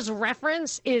 like, his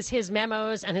reference is his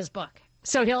memos and his book.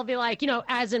 So he'll be like,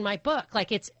 as in my book.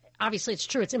 Like, it's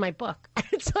true. It's in my book.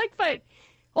 It's like, but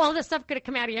all this stuff could have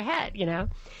come out of your head,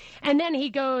 And then he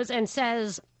goes and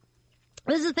says,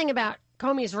 this is the thing about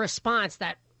Comey's response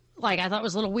that, like, I thought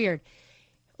was a little weird.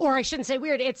 Or I shouldn't say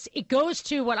weird. It goes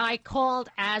to what I called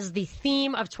as the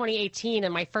theme of 2018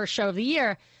 in my first show of the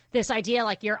year, this idea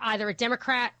like you're either a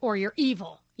Democrat or you're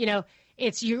evil.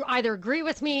 It's you either agree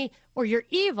with me or you're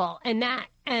evil. And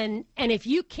if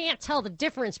you can't tell the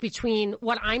difference between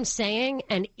what I'm saying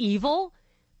and evil,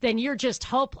 then you're just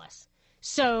hopeless.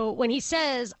 So when he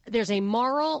says there's a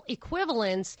moral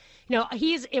equivalence,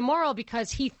 he's immoral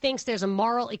because he thinks there's a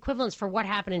moral equivalence for what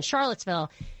happened in Charlottesville.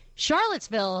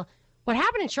 What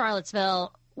happened in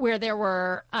Charlottesville, where there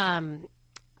were, I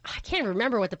can't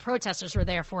remember what the protesters were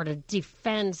there for, to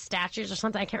defend statues or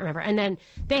something. I can't remember. And then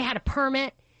they had a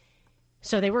permit.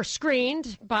 So they were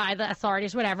screened by the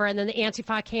authorities, whatever, and then the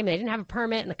Antifa came. They didn't have a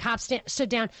permit, and the cops stood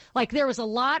down. Like, there was a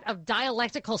lot of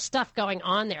dialectical stuff going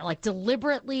on there, like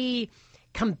deliberately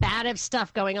combative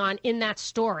stuff going on in that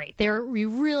story. We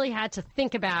really had to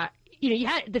think about,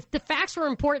 the facts were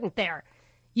important there.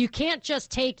 You can't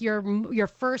just take your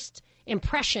first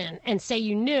impression and say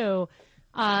you knew.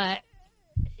 That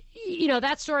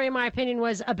story, in my opinion,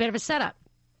 was a bit of a setup.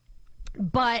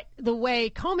 But the way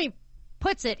Comey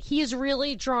puts it, he's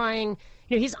really drawing,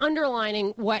 he's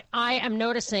underlining what I am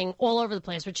noticing all over the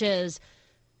place, which is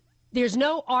there's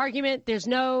no argument, there's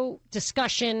no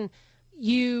discussion.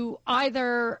 You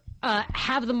either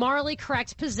have the morally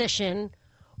correct position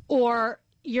or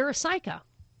you're a psycho.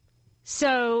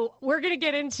 So we're going to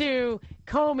get into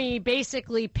Comey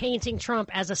basically painting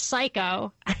Trump as a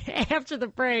psycho after the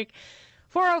break.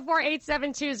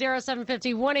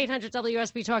 404-872-0750,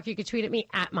 1-800-WSB-TALK. You can tweet at me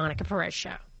at Monica Perez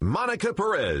Show. Monica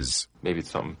Perez. Maybe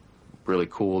it's something really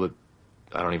cool that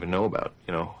I don't even know about,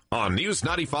 On News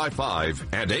 95.5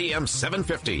 and AM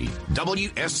 750,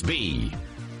 WSB.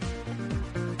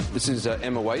 This is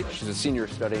Emma White. She's a senior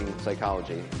studying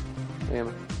psychology.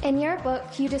 Emma. In your book,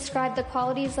 you describe the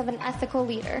qualities of an ethical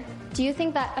leader. Do you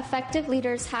think that effective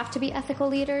leaders have to be ethical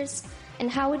leaders? And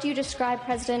how would you describe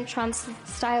President Trump's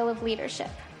style of leadership?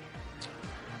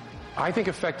 I think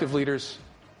effective leaders,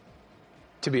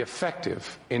 to be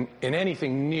effective in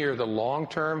anything near the long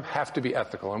term, have to be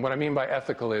ethical. And what I mean by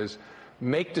ethical is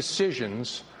make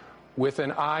decisions with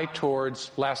an eye towards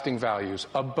lasting values,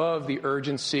 above the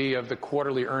urgency of the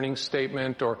quarterly earnings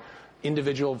statement or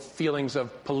individual feelings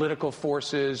of political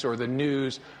forces or the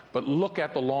news, but look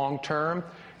at the long term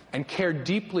and care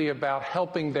deeply about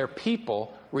helping their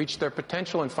people reach their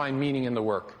potential and find meaning in the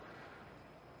work.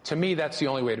 To me, that's the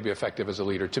only way to be effective as a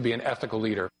leader, to be an ethical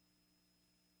leader.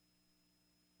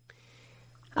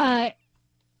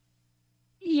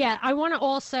 Yeah, I want to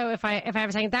also, if I have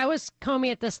a second, that was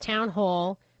Comey at this town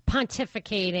hall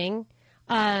pontificating,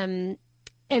 and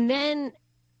then,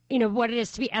 what it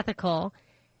is to be ethical.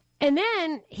 And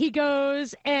then he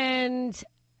goes and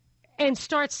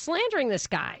starts slandering this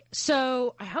guy.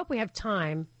 So I hope we have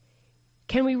time.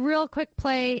 Can we real quick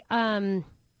play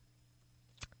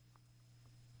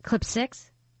clip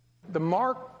 6? The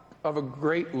mark of a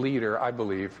great leader, I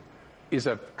believe, is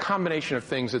a combination of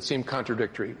things that seem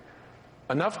contradictory.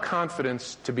 Enough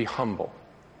confidence to be humble.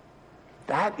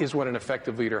 That is what an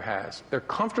effective leader has. They're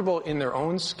comfortable in their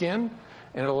own skin,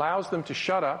 and it allows them to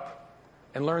shut up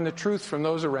and learn the truth from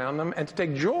those around them and to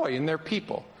take joy in their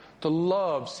people, to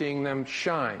love seeing them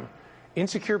shine.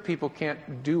 Insecure people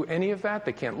can't do any of that.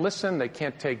 They can't listen. They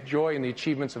can't take joy in the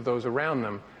achievements of those around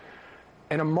them.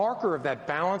 And a marker of that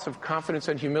balance of confidence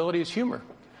and humility is humor.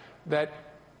 That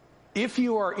if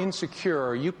you are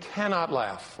insecure, you cannot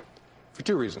laugh for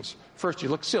 2 reasons. First, you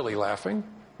look silly laughing,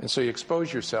 and so you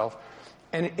expose yourself.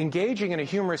 And engaging in a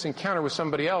humorous encounter with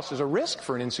somebody else is a risk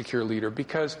for an insecure leader,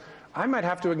 because I might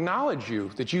have to acknowledge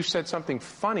that you said something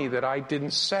funny that I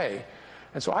didn't say.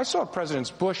 And so I saw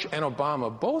Presidents Bush and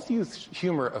Obama both use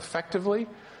humor effectively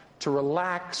to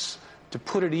relax, to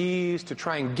put at ease, to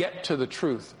try and get to the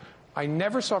truth. I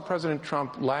never saw President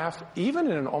Trump laugh, even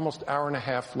in an almost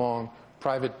hour-and-a-half long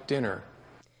private dinner.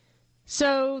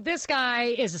 So this guy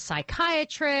is a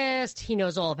psychiatrist. He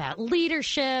knows all about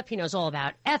leadership. He knows all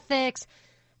about ethics.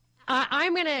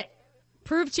 I'm going to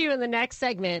prove to you in the next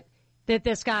segment that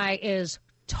this guy is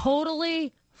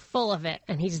totally full of it,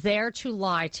 and he's there to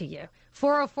lie to you.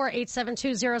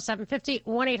 404-872-0750,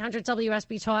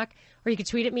 1-800-WSB-TALK, or you can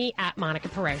tweet at me at Monica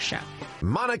Perez Show.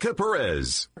 Monica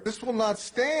Perez. This will not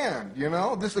stand,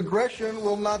 This aggression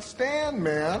will not stand,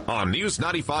 man. On News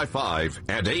 95.5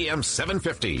 and AM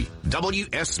 750,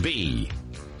 WSB.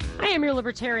 I am your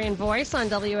libertarian voice on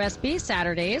WSB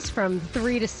Saturdays from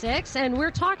 3 to 6, and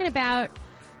we're talking about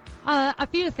a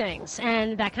few things,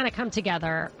 and that kind of come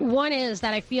together. One is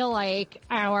that I feel like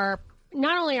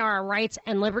not only are our rights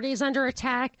and liberties under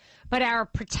attack, but our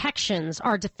protections,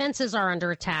 our defenses are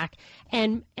under attack,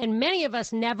 and many of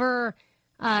us never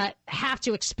have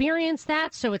to experience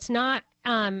that, so it's not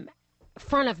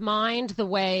front of mind the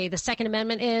way the Second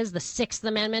Amendment is. The Sixth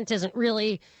Amendment isn't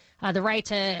really the right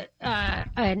to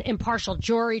an impartial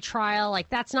jury trial. Like,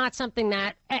 that's not something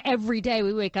that every day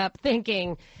we wake up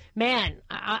thinking, man,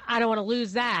 I don't want to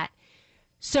lose that.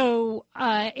 So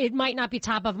it might not be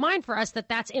top of mind for us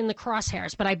that's in the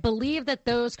crosshairs. But I believe that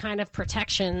those kind of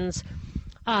protections,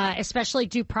 especially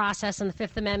due process and the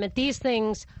Fifth Amendment, these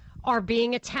things are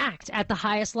being attacked at the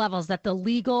highest levels, that the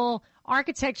legal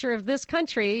architecture of this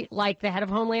country, like the head of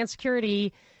Homeland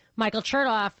Security, Michael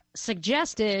Chertoff,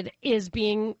 suggested, is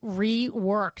being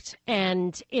reworked,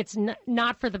 and it's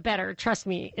not for the better. Trust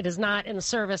me, it is not in the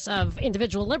service of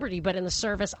individual liberty, but in the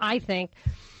service, I think,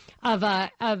 of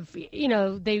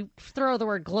they throw the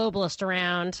word globalist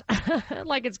around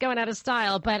like it's going out of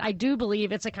style, but I do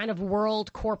believe it's a kind of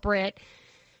world corporate,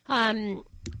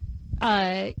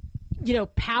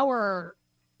 power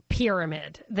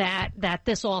pyramid that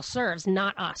this all serves,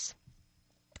 not us.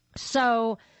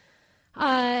 So,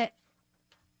 at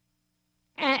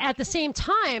the same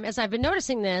time, as I've been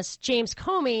noticing this, James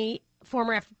Comey,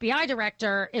 former FBI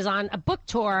director, is on a book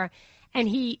tour, and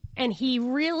he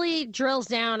really drills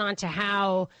down onto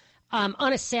how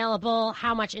unassailable,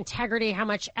 how much integrity, how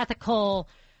much ethical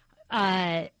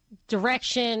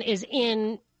direction is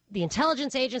in the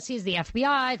intelligence agencies, the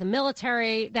FBI, the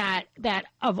military, that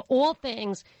of all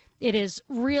things, it is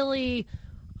really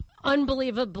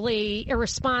unbelievably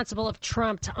irresponsible of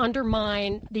Trump to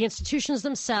undermine the institutions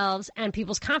themselves and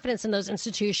people's confidence in those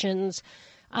institutions.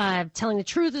 Telling the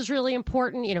truth is really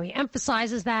important. He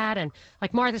emphasizes that. And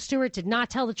like Martha Stewart did not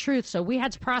tell the truth, so we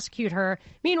had to prosecute her.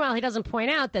 Meanwhile, he doesn't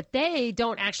point out that they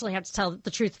don't actually have to tell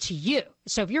the truth to you.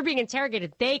 So if you're being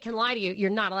interrogated, they can lie to you. You're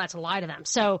not allowed to lie to them.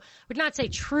 So I would not say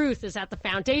truth is at the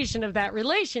foundation of that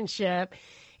relationship.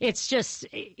 It's just,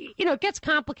 it gets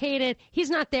complicated.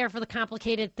 He's not there for the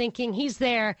complicated thinking. He's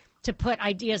there to put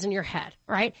ideas in your head,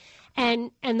 right? And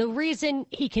the reason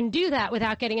he can do that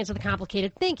without getting into the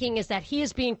complicated thinking is that he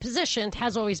is being positioned,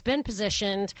 has always been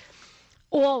positioned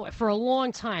for a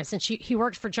long time, since he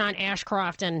worked for John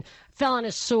Ashcroft and fell on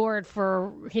his sword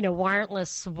for,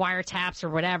 wireless wiretaps or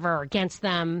whatever against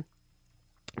them.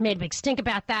 Made a big stink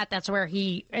about that. That's where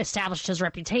he established his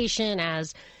reputation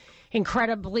as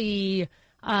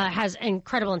has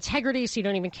incredible integrity, so you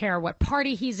don't even care what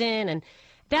party he's in, and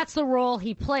that's the role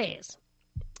he plays.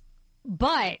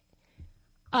 But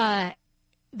that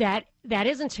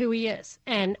isn't who he is,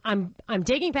 and I'm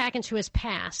digging back into his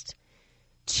past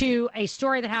to a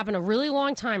story that happened a really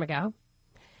long time ago,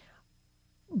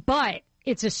 but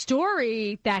it's a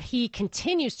story that he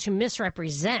continues to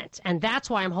misrepresent, and that's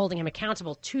why I'm holding him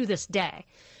accountable to this day.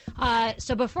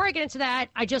 So before I get into that,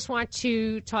 I just want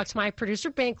to talk to my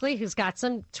producer, Binkley, who's got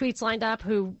some tweets lined up,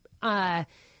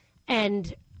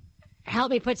 and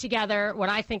help me put together what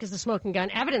I think is the smoking gun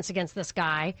evidence against this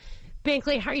guy.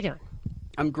 Binkley, how are you doing?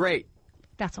 I'm great.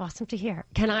 That's awesome to hear.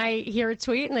 Can I hear a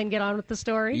tweet and then get on with the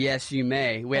story? Yes, you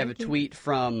may. We have a tweet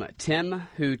from Tim,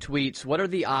 who tweets, "What are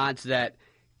the odds that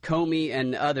Comey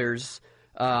and others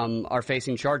are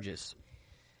facing charges?"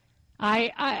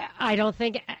 I don't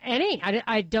think any.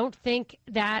 I don't think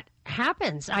that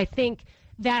happens. I think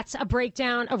that's a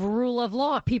breakdown of rule of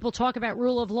law. People talk about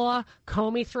rule of law.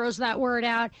 Comey throws that word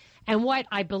out. And what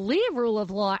I believe rule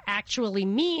of law actually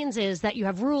means is that you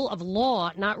have rule of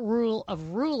law, not rule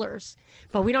of rulers.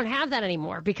 But we don't have that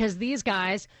anymore, because these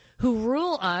guys who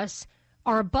rule us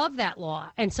are above that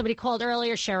law. And somebody called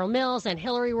earlier, Cheryl Mills and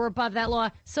Hillary were above that law.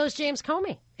 So is James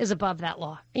Comey is above that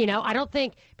law. You know, I don't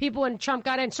think people when Trump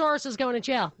got in, Soros is going to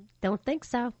jail. Don't think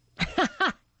so.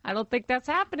 I don't think that's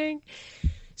happening.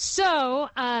 So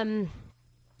now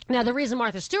the reason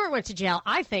Martha Stewart went to jail,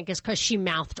 I think, is because she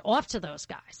mouthed off to those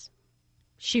guys.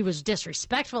 She was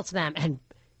disrespectful to them. And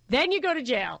then you go to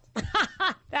jail.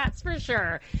 That's for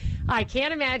sure. I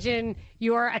can't imagine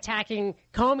you're attacking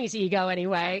Comey's ego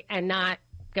anyway and not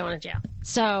going to jail.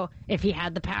 So if he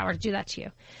had the power to do that to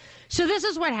you. So this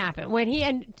is what happened when he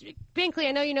and Binkley.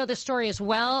 I know you know this story as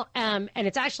well, and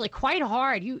it's actually quite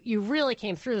hard. You really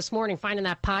came through this morning finding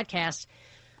that podcast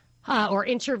or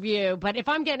interview. But if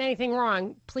I'm getting anything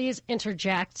wrong, please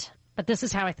interject. But this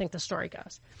is how I think the story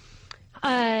goes.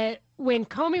 When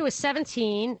Comey was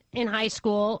 17 in high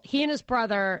school, he and his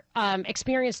brother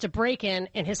experienced a break-in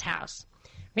his house.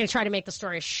 I'm going to try to make the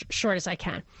story as short as I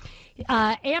can.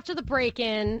 After the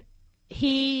break-in,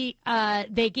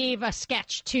 they gave a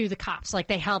sketch to the cops, like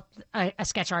they helped a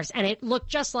sketch artist, and it looked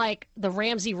just like the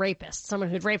Ramsey rapist, someone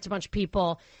who'd raped a bunch of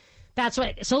people. So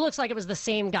it looks like it was the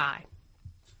same guy.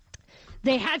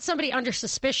 They had somebody under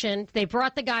suspicion. They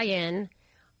brought the guy in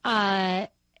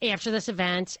after this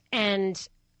event, and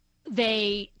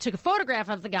they took a photograph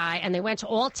of the guy, and they went to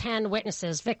all 10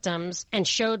 witnesses, victims, and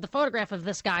showed the photograph of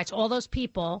this guy to all those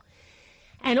people,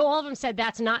 and all of them said,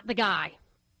 that's not the guy,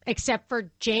 except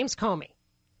for James Comey,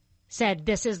 said,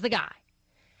 this is the guy.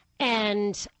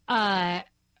 And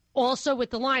also with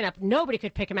the lineup, nobody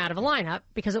could pick him out of a lineup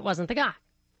because it wasn't the guy.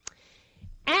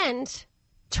 And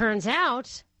turns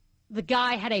out the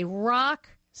guy had a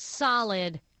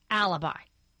rock-solid alibi.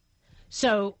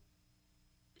 So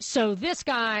this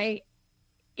guy,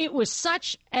 it was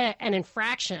such an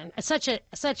infraction, it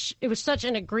was such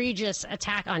an egregious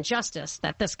attack on justice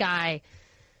that this guy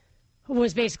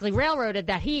was basically railroaded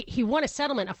that he won a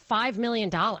settlement of $5 million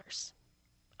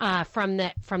from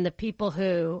the people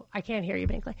who, I can't hear you,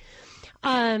 Binkley,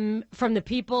 from the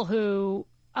people who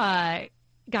got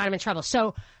him in trouble.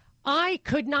 So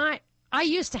I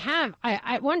used to have,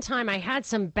 at one time I had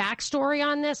some backstory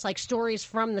on this, like stories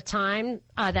from the time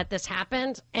that this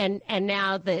happened. And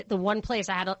now the one place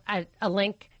I had a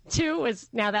link to is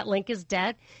now that link is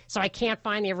dead. So I can't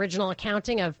find the original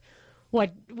accounting of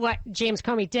what James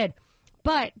Comey did.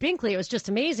 But Binkley, it was just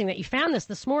amazing that you found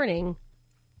this morning,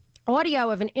 audio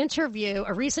of an interview,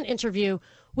 a recent interview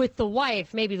with the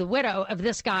wife, maybe the widow of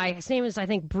this guy. His name is, I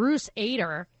think, Bruce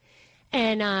Ader.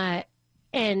 And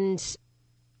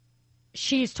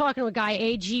she's talking to a guy,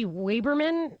 A.G.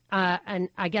 Waberman, and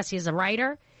I guess he's a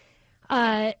writer.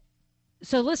 So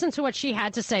listen to what she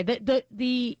had to say.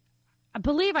 I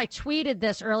believe I tweeted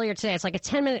this earlier today. It's like a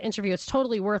 10-minute interview. It's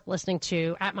totally worth listening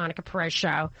to at Monica Perez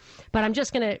Show. But I'm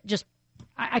just going to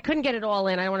I couldn't get it all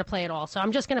in. I don't want to play it all. So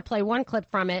I'm just going to play one clip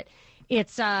from it.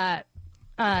 It's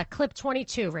clip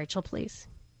 22, Rachel, please.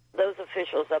 Those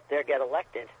officials up there get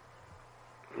elected.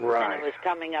 Right. And it was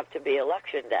coming up to be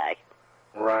election day.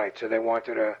 Right, so they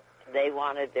wanted their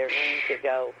name to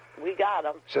go, we got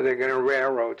them. So they're going to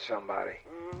railroad somebody.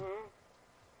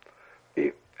 Mm-hmm.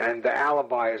 And the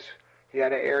alibi is, he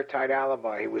had an airtight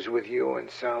alibi. He was with you in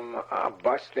some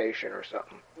bus station or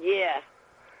something. Yeah.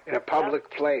 In a public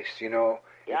place, you know.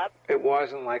 Yep. It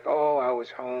wasn't like, oh, I was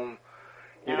home,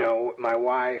 you know, with my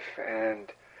wife,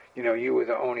 and, you know, you were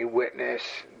the only witness.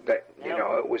 That you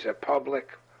know, it was a public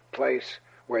place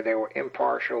where there were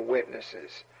impartial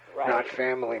witnesses. Right. Not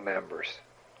family members.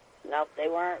 No, they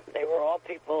weren't. They were all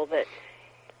people that...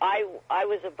 I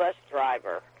was a bus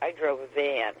driver. I drove a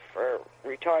van for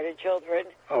retarded children.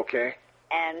 Okay.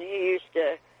 And he used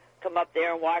to come up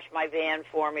there and wash my van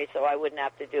for me so I wouldn't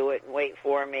have to do it and wait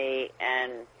for me.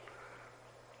 And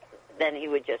then he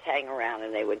would just hang around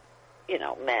and they would, you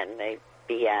know, they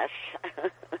BS.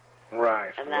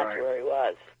 Right. And that's where he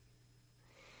was.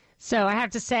 So I have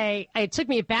to say, it took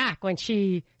me back when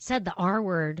she said the R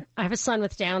word. I have a son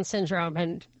with Down syndrome,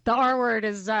 and the R word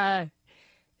is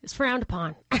frowned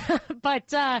upon.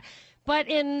 but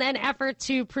in an effort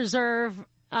to preserve,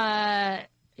 verite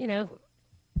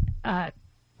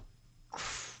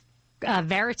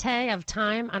of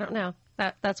time, I don't know.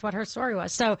 That's what her story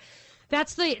was. So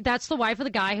that's the wife of the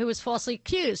guy who was falsely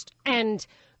accused, and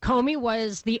Comey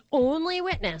was the only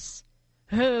witness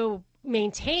who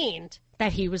maintained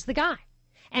that he was the guy.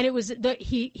 And it was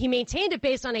he maintained it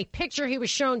based on a picture he was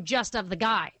shown just of the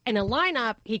guy. In a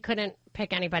lineup, he couldn't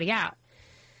pick anybody out.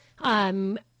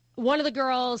 One of the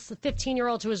girls, the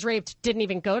 15-year-old who was raped, didn't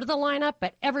even go to the lineup,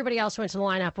 but everybody else who went to the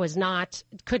lineup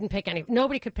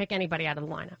nobody could pick anybody out of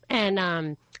the lineup.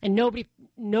 And nobody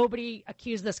nobody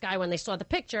accused this guy when they saw the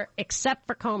picture except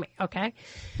for Comey, okay?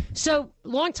 So,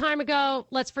 long time ago,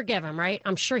 let's forgive him, right?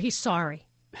 I'm sure he's sorry.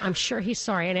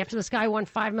 And after this guy won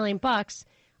 $5 million,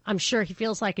 I'm sure he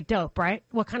feels like a dope, right?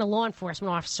 What kind of law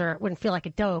enforcement officer wouldn't feel like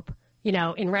a dope,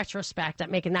 in retrospect at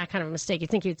making that kind of a mistake? You'd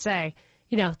think he'd say,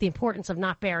 the importance of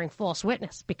not bearing false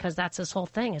witness, because that's his whole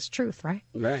thing, is truth, right?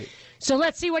 Right. So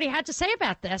let's see what he had to say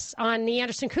about this on the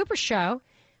Anderson Cooper Show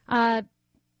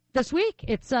this week.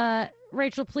 It's,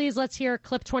 Rachel, please, let's hear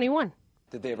clip 21.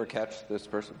 Did they ever catch this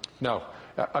person? No.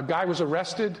 A guy was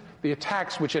arrested. The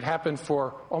attacks, which had happened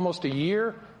for almost a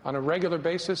year on a regular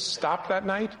basis, stopped that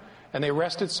night, and they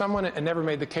arrested someone and never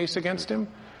made the case against him.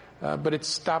 But it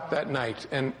stopped that night.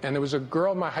 And there was a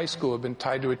girl in my high school who had been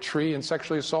tied to a tree and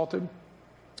sexually assaulted,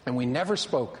 and we never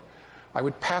spoke. I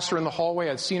would pass her in the hallway.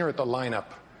 I'd seen her at the lineup,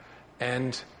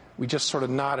 and we just sort of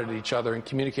nodded at each other and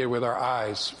communicated with our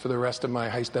eyes for the rest of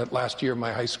that last year of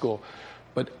my high school.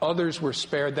 But others were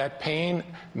spared that pain,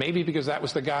 maybe because that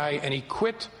was the guy and he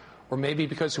quit, or maybe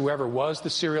because whoever was the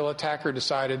serial attacker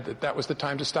decided that was the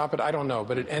time to stop it. I don't know,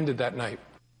 but it ended that night.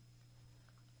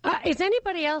 Is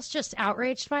anybody else just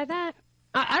outraged by that?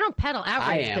 I don't peddle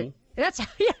outrage. I am.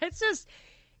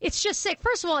 It's just sick.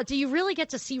 First of all, do you really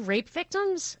get to see rape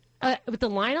victims with the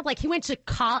lineup? Like, he went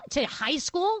to high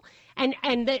school, and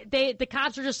the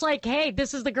cops are just like, hey,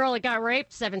 this is the girl that got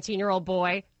raped, 17-year-old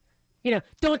boy.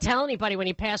 Don't tell anybody when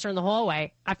you pass her in the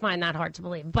hallway. I find that hard to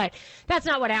believe. But that's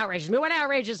not what outrages me. What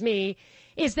outrages me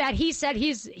is that he said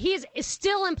he's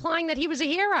still implying that he was a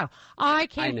hero. I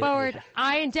came forward.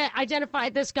 I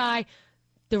identified this guy.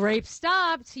 The rape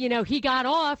stopped. He got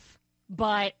off.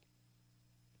 But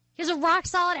he has a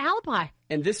rock-solid alibi.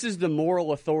 And this is the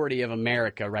moral authority of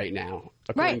America right now,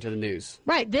 according to the news.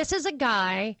 Right. This is a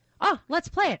guy. Oh, let's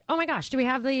play it. Oh, my gosh. Did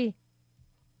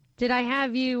I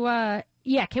have you...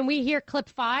 Yeah, can we hear clip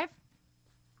 5?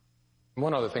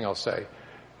 One other thing I'll say.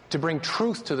 To bring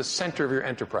truth to the center of your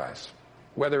enterprise,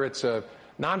 whether it's a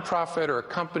nonprofit or a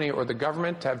company or the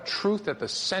government, to have truth at the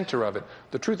center of it,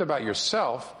 the truth about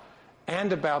yourself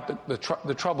and about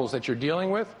the troubles that you're dealing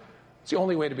with, it's the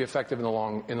only way to be effective in the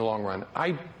long run.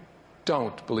 I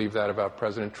don't believe that about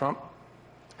President Trump.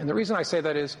 And the reason I say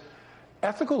that is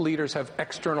ethical leaders have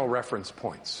external reference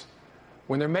points.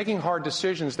 When they're making hard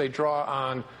decisions, they draw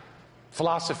on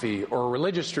philosophy or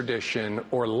religious tradition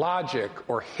or logic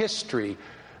or history.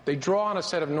 They draw on a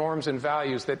set of norms and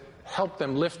values that help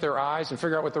them lift their eyes and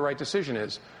figure out what the right decision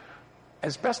is.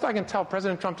 As best I can tell,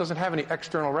 President Trump doesn't have any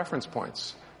external reference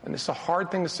points. And it's a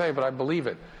hard thing to say, but I believe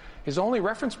it. His only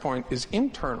reference point is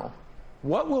internal.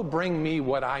 What will bring me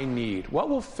what I need? What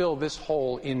will fill this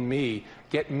hole in me,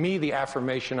 get me the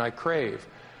affirmation I crave?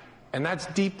 And that's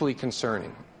deeply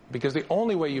concerning. Because the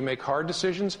only way you make hard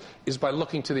decisions is by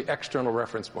looking to the external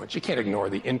reference points. You can't ignore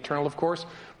the internal, of course,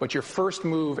 but your first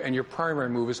move and your primary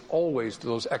move is always to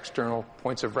those external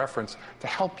points of reference to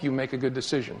help you make a good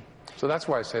decision. So that's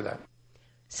why I say that.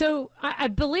 So I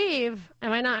believe,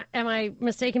 am I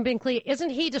mistaken, Binkley? Isn't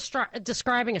he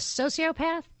describing a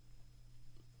sociopath?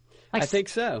 I think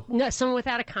so. Someone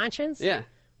without a conscience? Yeah.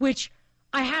 Which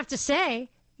I have to say,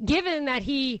 given that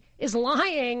he is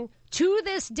lying to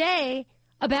this day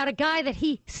about a guy that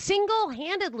he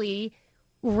single-handedly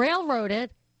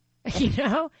railroaded,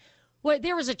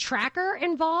 there was a tracker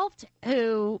involved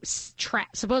who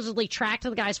supposedly tracked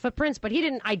the guy's footprints, but he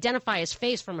didn't identify his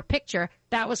face from a picture.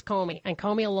 That was Comey, and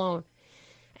Comey alone.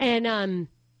 And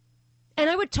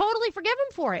I would totally forgive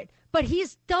him for it, but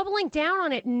he's doubling down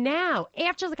on it now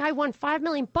after the guy won $5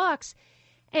 million,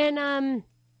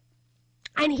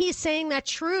 and he's saying that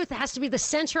truth has to be the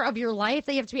center of your life,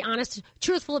 that you have to be honest,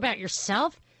 truthful about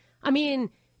yourself. I mean,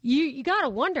 you got to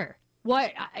wonder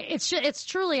what it's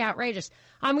truly outrageous.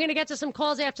 I'm going to get to some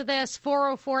calls after this.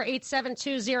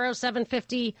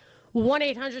 404-872-0750,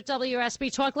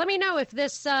 1-800-WSB Talk. Let me know if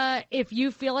if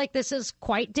you feel like this is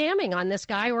quite damning on this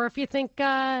guy, or if you think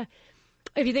there's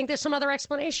some other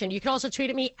explanation. You can also tweet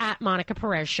at me at Monica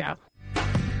Perez Show.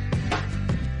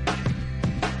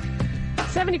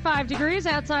 75 degrees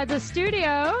outside the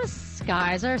studio.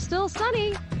 Skies are still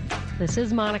sunny. This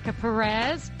is Monica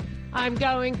Perez. I'm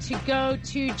going to go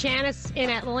to Janice in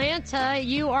Atlanta.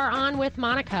 You are on with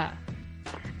Monica.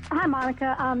 Hi,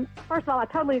 Monica. First of all, I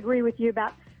totally agree with you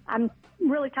about I'm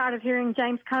really tired of hearing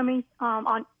James Comey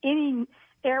on any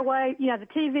airway, the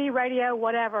TV, radio,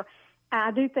 whatever.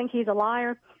 I do think he's a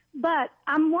liar. But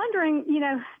I'm wondering,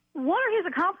 what are his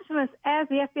accomplishments as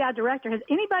the FBI director? Has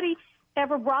anybody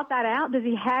ever brought that out? Does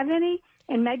he have any?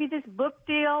 And maybe this book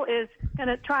deal is going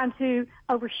to try to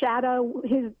overshadow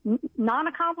his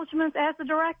non-accomplishments as the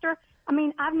director. I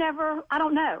mean, I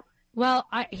don't know. Well,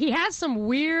 he has some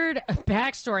weird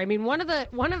backstory. I mean, one of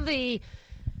the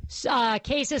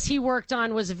cases he worked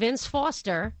on was Vince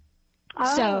Foster.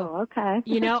 Oh, so, okay.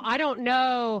 I don't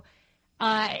know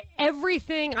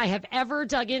everything I have ever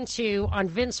dug into on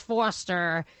Vince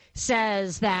Foster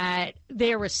says that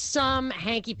there was some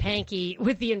hanky-panky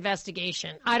with the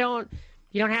investigation.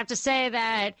 You don't have to say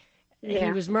that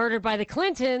he was murdered by the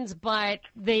Clintons, but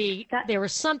there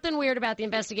was something weird about the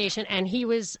investigation, and he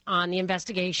was on the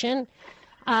investigation.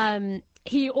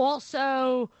 He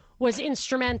also was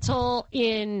instrumental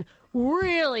in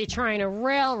really trying to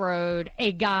railroad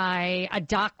a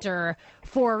doctor,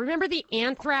 remember the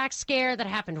anthrax scare that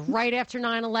happened right after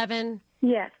 9/11?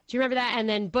 Yes. Do you remember that? And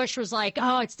then Bush was like,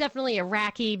 oh, it's definitely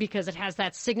Iraqi because it has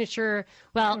that signature.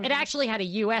 Well, it actually had a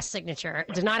U.S. signature.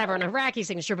 It did not have an Iraqi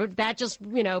signature, but that just,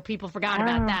 people forgot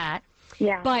about that.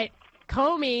 Yeah. But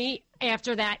Comey,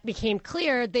 after that became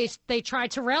clear, they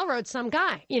tried to railroad some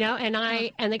guy,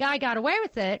 and the guy got away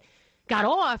with it, got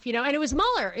off, and it was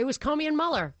Mueller. It was Comey and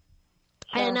Mueller.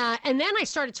 And then I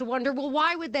started to wonder, well,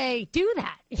 why would they do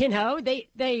that?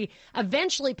 They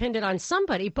eventually pinned it on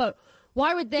somebody, but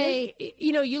why would they?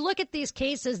 You look at these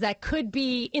cases that could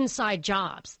be inside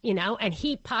jobs, and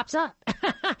he pops up.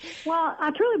 Well,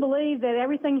 I truly believe that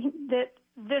everything that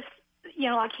this,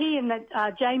 like he and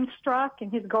that James Struck and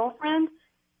his girlfriend,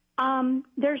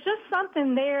 there's just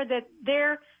something there that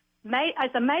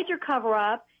it's a major cover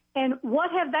up. And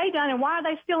what have they done, and why are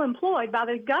they still employed by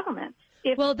the government?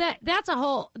 That's a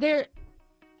whole there.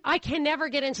 I can never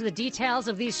get into the details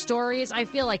of these stories. I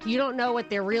feel like you don't know what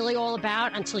they're really all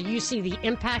about until you see the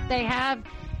impact they have.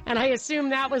 And I assume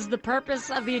that was the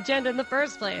purpose of the agenda in the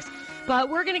first place.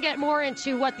 But we're going to get more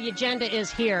into what the agenda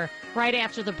is here right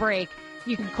after the break.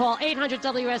 You can call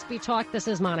 800-WSB Talk. This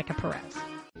is Monica Perez.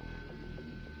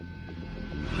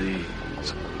 Please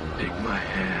take my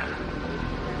hand.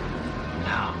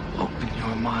 Now open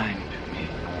your mind to me.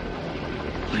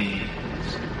 Please.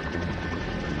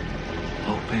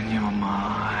 Open your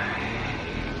mind.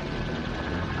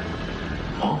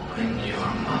 Open your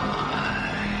mind.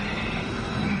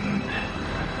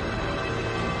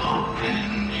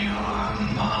 Open your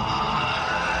mind.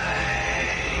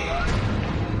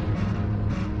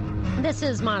 This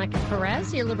is Monica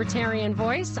Perez, your libertarian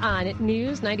voice on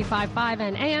News 95.5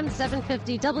 and AM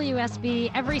 750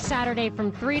 WSB every Saturday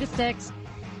from 3 to 6.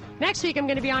 Next week I'm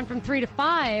going to be on from 3 to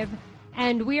 5.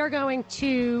 And we are going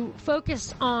to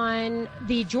focus on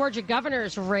the Georgia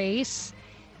governor's race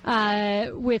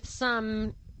with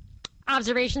some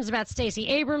observations about Stacey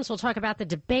Abrams. We'll talk about the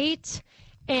debate.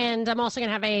 And I'm also going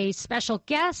to have a special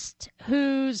guest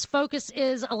whose focus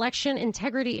is election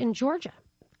integrity in Georgia,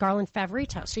 Garland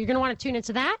Favorito. So you're going to want to tune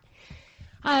into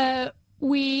that.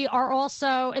 We are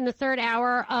also in the third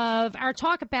hour of our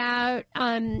talk about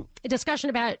a discussion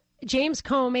about James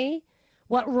Comey,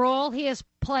 what role he is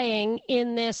playing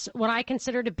in this, what I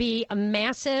consider to be a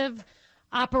massive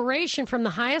operation from the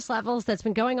highest levels that's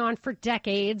been going on for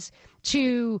decades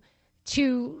to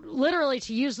literally,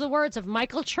 to use the words of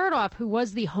Michael Chertoff, who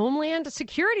was the Homeland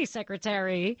Security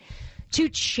Secretary, to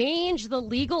change the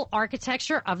legal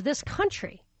architecture of this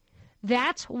country.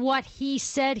 That's what he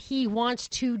said he wants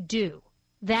to do.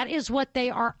 That is what they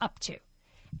are up to.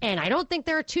 And I don't think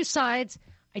there are two sides.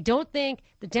 I don't think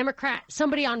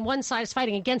somebody on one side is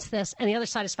fighting against this and the other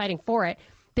side is fighting for it.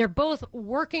 They're both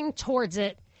working towards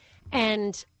it.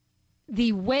 And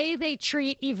the way they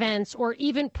treat events, or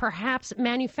even perhaps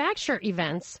manufacture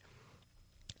events,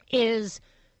 is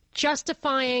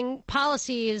justifying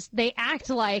policies they act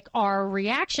like are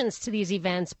reactions to these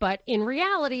events. But in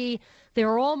reality,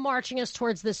 they're all marching us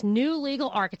towards this new legal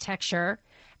architecture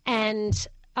and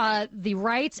the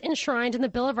rights enshrined in the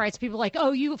Bill of Rights. People are like,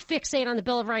 oh, you fixate on the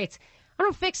Bill of Rights. I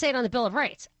don't fixate on the Bill of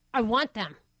Rights. I want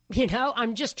them.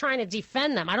 I'm just trying to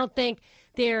defend them. I don't think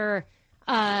they're,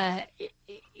 that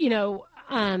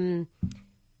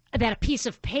a piece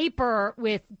of paper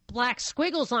with black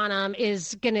squiggles on them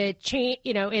is going to change,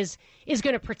 is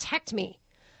going to protect me.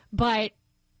 But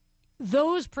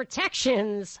those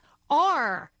protections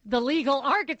are the legal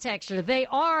architecture. They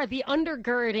are the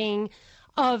undergirding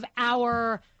of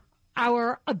our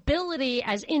ability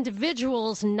as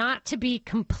individuals not to be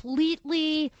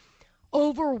completely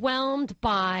overwhelmed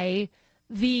by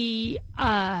the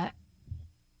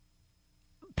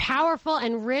powerful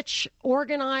and rich,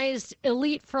 organized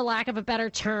elite, for lack of a better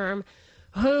term,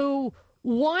 who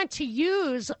want to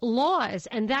use laws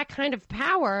and that kind of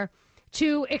power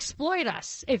to exploit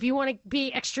us. If you want to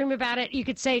be extreme about it, you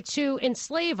could say to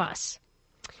enslave us.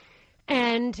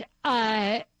 And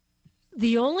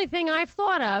the only thing I've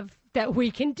thought of that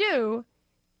we can do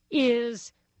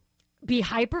is be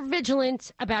hyper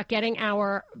vigilant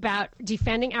about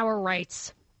defending our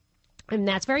rights. And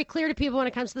that's very clear to people when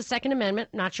it comes to the Second Amendment.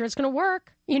 Not sure it's going to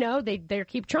work. They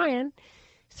keep trying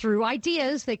through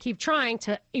ideas. They keep trying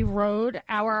to erode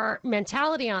our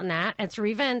mentality on that and through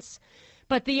events.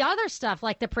 But the other stuff,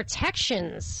 like the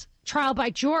protections, trial by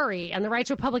jury, and the right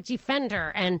to a public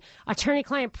defender and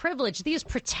attorney-client privilege, these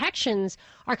protections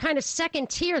are kind of second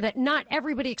tier that not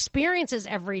everybody experiences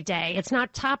every day. It's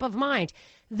not top of mind.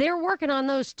 They're working on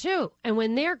those too. And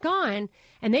when they're gone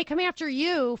and they come after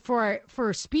you for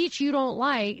speech they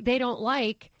don't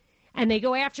like, and they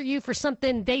go after you for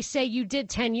something they say you did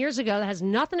 10 years ago that has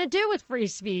nothing to do with free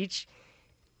speech,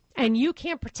 and you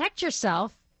can't protect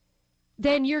yourself,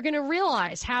 then you're going to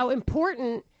realize how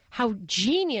important, how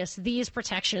genius these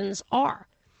protections are.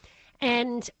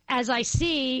 And as I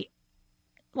see,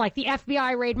 like, the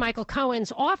FBI raid Michael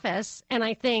Cohen's office, and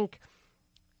I think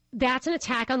that's an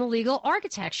attack on the legal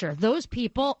architecture. Those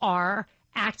people are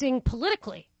acting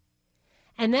politically.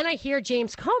 And then I hear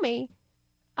James Comey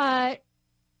on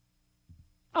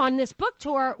this book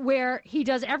tour where he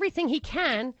does everything he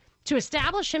can to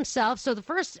establish himself. So the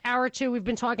first hour or two we've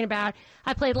been talking about,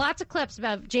 I played lots of clips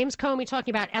about James Comey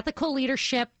talking about ethical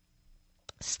leadership,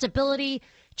 stability,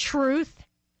 truth.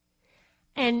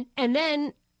 And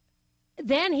then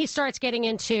he starts getting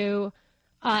into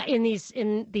in these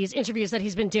interviews that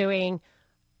he's been doing,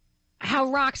 how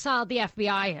rock solid the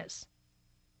FBI is,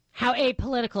 how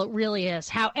apolitical it really is,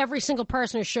 how every single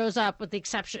person who shows up, with the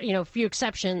exception, few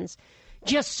exceptions,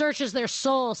 just searches their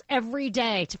souls every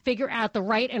day to figure out the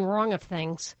right and wrong of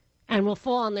things and will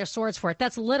fall on their swords for it.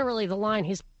 That's literally the line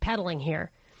he's peddling here.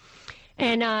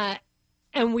 And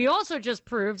we also just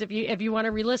proved, if you want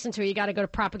to re-listen to it, you got to go to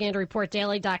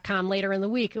propagandareportdaily.com later in the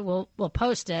week. We'll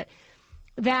post it.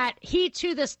 That he,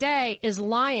 to this day, is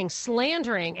lying,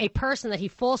 slandering a person that he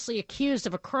falsely accused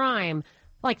of a crime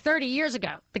like 30 years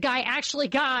ago. The guy actually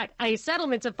got a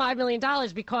settlement of $5 million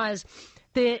because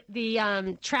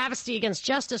the travesty against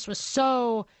justice was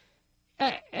so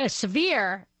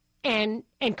severe, and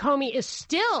Comey is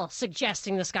still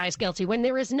suggesting this guy's guilty when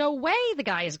there is no way the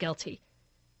guy is guilty.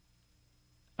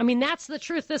 I mean, that's the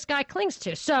truth this guy clings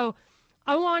to. So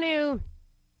I want to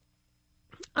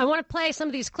play some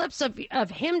of these clips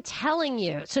of him telling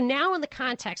you. So now, in the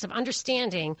context of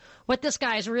understanding what this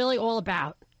guy is really all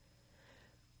about,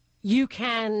 you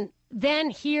can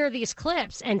then hear these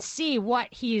clips and see what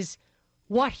he's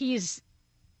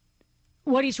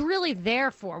really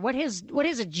there for, what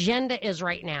his agenda is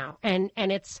right now, and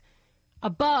it's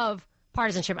above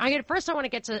partisanship. First, I want to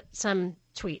get to some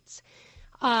tweets.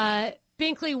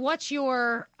 Binkley, what's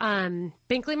your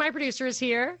Binkley? My producer is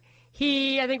here.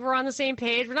 I think we're on the same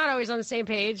page. We're not always on the same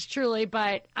page, truly,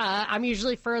 but I'm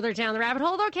usually further down the rabbit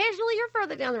hole, though occasionally you're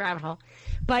further down the rabbit hole.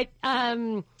 But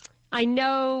I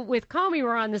know with Comey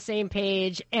we're on the same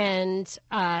page, and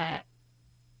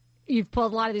you've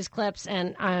pulled a lot of these clips,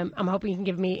 and I'm hoping you can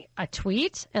give me a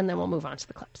tweet, and then we'll move on to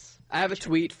the clips. I have a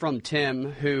tweet from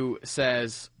Tim who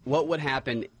says, what would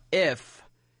happen if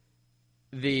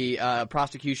the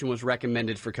prosecution was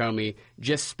recommended for Comey?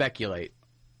 Just speculate.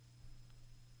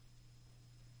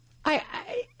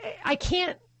 I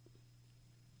can't.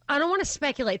 I don't want to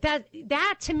speculate. That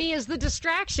to me is the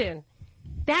distraction.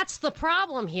 That's the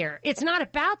problem here. It's not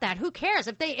about that. Who cares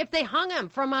if they hung him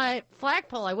from a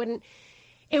flagpole?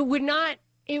 It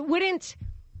wouldn't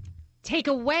take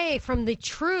away from the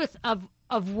truth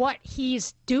of what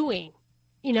he's doing.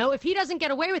 If he doesn't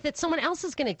get away with it, someone else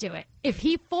is going to do it. If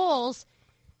he falls,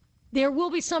 there will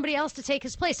be somebody else to take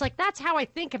his place. Like, that's how I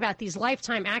think about these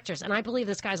lifetime actors, and I believe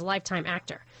this guy's a lifetime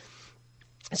actor.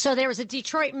 So there was a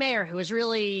Detroit mayor who was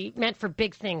really meant for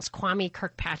big things, Kwame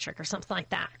Kirkpatrick or something like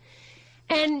that.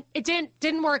 And it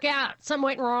didn't work out. Something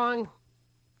went wrong.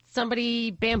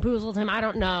 Somebody bamboozled him. I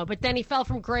don't know. But then he fell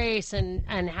from grace and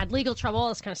had legal trouble, all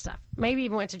this kind of stuff. Maybe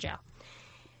even went to jail.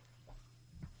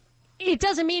 It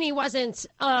doesn't mean he wasn't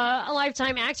a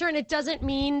lifetime actor, and it doesn't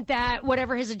mean that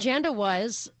whatever his agenda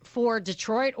was for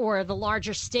Detroit or the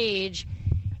larger stage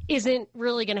isn't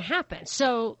really going to happen.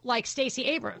 So, like Stacey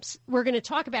Abrams, we're going to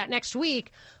talk about next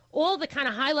week all the kind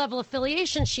of high-level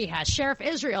affiliations she has, Sheriff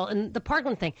Israel and the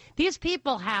Parkland thing. These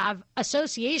people have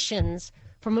associations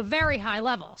from a very high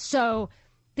level. So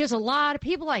there's a lot of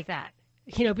people like that,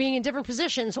 being in different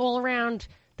positions all around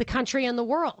the country and the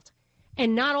world.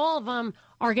 And not all of them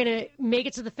are going to make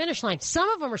it to the finish line. Some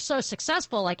of them are so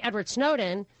successful, like Edward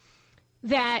Snowden,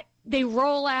 that they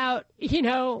roll out,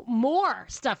 more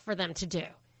stuff for them to do.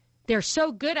 They're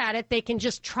so good at it, they can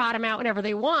just trot them out whenever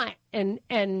they want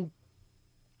and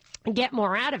get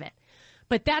more out of it.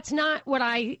 But that's not what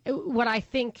I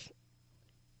think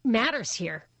matters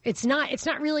here. It's not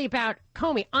really about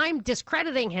Comey. I'm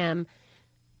discrediting him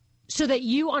so that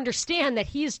you understand that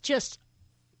he's just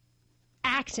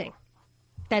acting,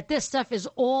 that this stuff is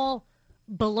all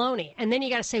baloney. And then you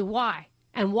got to say why.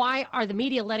 And why are the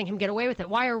media letting him get away with it?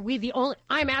 Why are we the only...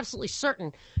 I'm absolutely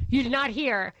certain you did not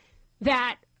hear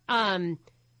that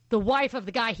the wife of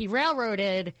the guy he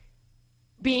railroaded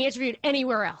being interviewed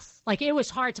anywhere else. Like, it was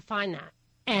hard to find that.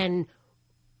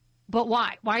 But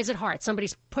why? Why is it hard?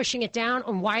 Somebody's pushing it down,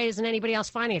 and why isn't anybody else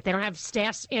finding it? They don't have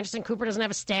staffs. Anderson Cooper doesn't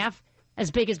have a staff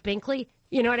as big as Binkley.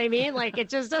 You know what I mean? Like, it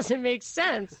just doesn't make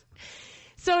sense.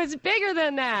 So it's bigger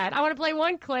than that. I want to play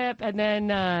one clip, and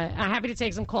then I'm happy to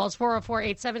take some calls.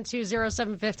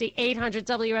 404-872-0750,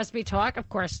 800-WSB Talk. Of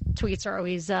course, tweets are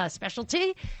always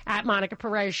specialty at Monica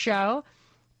Perez Show.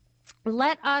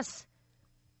 Let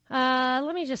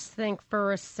me just think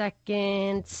for a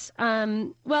second.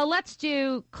 Well, let's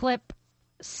do clip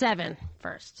 7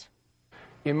 first.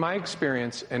 In my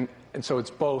experience, and so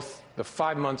it's both the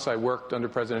 5 months I worked under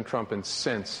President Trump and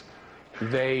since,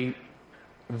 they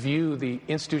view the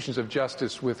institutions of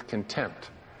justice with contempt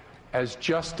as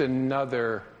just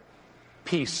another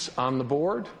piece on the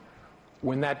board.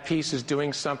 When that piece is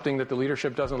doing something that the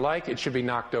leadership doesn't like, it should be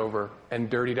knocked over and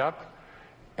dirtied up.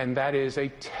 And that is a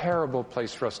terrible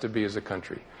place for us to be as a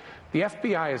country. The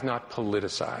FBI is not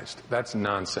politicized. That's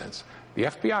nonsense. The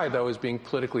FBI, though, is being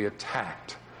politically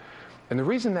attacked. And the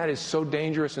reason that is so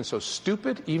dangerous and so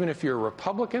stupid, even if you're a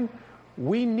Republican,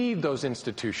 we need those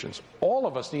institutions. All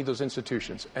of us need those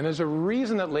institutions. And there's a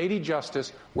reason that Lady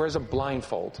Justice wears a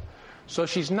blindfold. So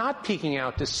she's not peeking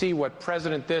out to see what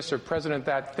President this or President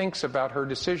that thinks about her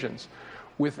decisions.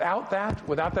 Without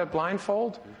that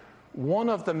blindfold, one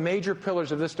of the major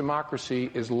pillars of this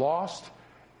democracy is lost,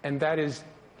 and that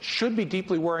should be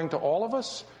deeply worrying to all of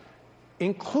us,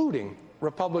 including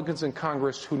Republicans in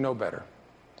Congress who know better.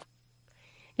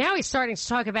 Now he's starting to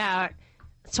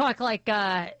talk like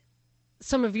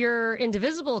some of your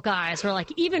indivisible guys, or like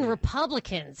even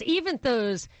Republicans, even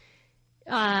those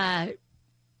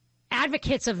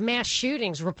advocates of mass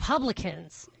shootings,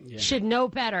 Republicans should know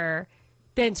better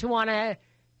than to want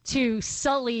to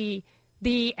sully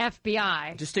the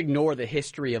FBI. Just ignore the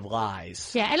history of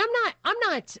lies. Yeah, and I'm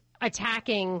not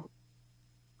attacking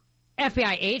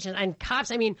FBI agents and cops.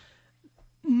 I mean,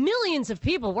 millions of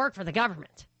people work for the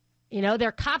government. You know,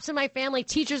 they're cops in my family,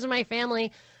 teachers in my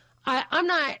family. I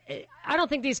don't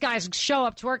think these guys show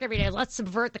up to work every day. Let's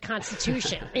subvert the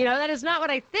Constitution. You know, that is not what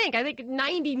I think. I think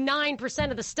 99%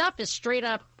 of the stuff is straight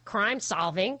up crime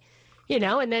solving. You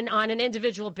know, and then on an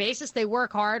individual basis, they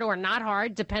work hard or not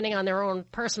hard, depending on their own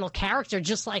personal character,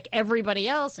 just like everybody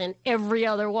else in every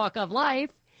other walk of life.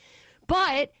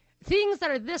 But things that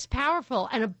are this powerful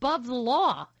and above the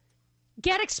law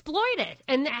get exploited.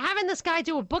 And having this guy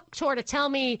do a book tour to tell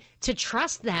me to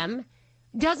trust them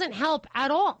doesn't help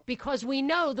at all, because we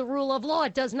know the rule of law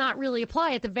does not really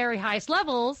apply at the very highest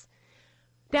levels.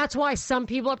 That's why some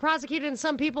people are prosecuted and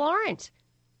some people aren't.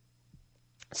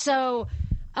 So...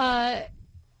 I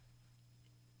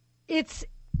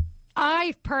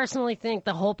personally think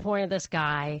the whole point of this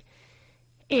guy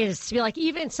is to be like,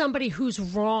 even somebody who's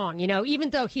wrong, you know, even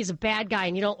though he's a bad guy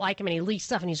and you don't like him and he leaks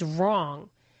stuff and he's wrong,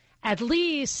 at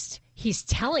least he's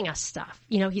telling us stuff.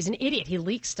 You know, he's an idiot. He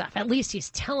leaks stuff. At least he's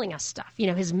telling us stuff. You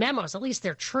know, his memos, at least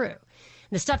they're true.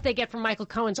 And the stuff they get from Michael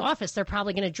Cohen's office, they're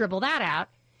probably going to dribble that out,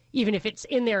 even if it's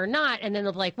in there or not. And then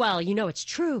they'll be like, well, you know, it's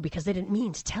true because they didn't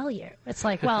mean to tell you. It's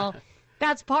like, well...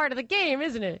 That's part of the game,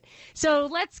 isn't it? So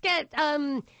let's bring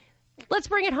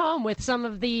it home with some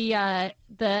of the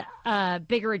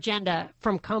bigger agenda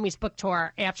from Comey's book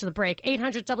tour after the break.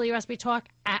 800 WSB Talk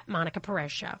at Monica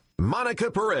Perez Show.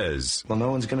 Monica Perez. Well, no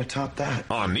one's going to top that.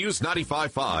 On News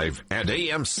 95.5 and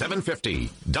AM 750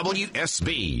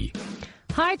 WSB.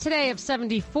 High today of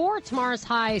 74. Tomorrow's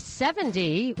high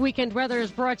 70. Weekend weather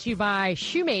is brought to you by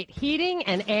Shoemate Heating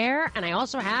and Air. And I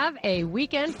also have a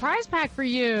weekend prize pack for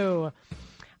you.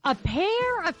 A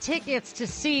pair of tickets to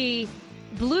see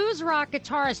blues rock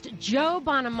guitarist Joe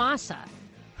Bonamassa,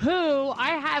 who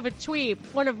I have a tweet,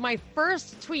 one of my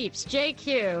first tweets,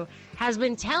 JQ, has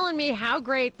been telling me how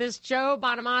great this Joe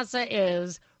Bonamassa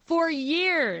is for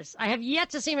years. I have yet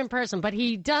to see him in person, but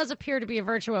he does appear to be a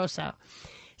virtuoso.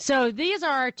 So these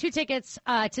are 2 tickets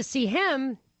to see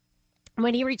him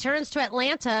when he returns to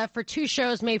Atlanta for 2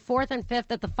 shows, May 4th and 5th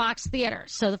at the Fox Theater.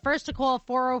 So the first to call,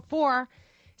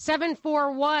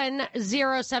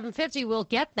 404-741-0750, will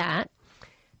get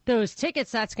those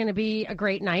tickets. That's going to be a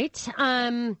great night.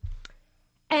 And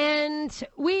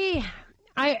Binkley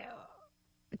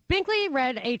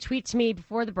read a tweet to me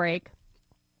before the break.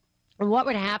 What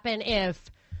would happen if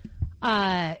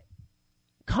Comey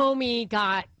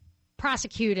got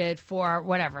prosecuted for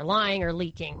whatever, lying or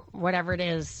leaking, whatever it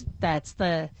is. That's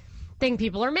the thing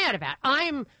people are mad about.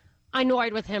 I'm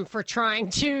annoyed with him for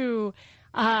trying to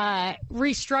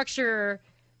restructure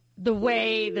the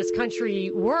way this country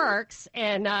works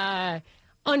and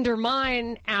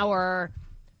undermine our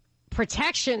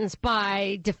protections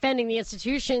by defending the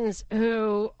institutions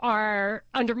who are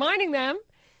undermining them.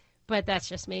 But that's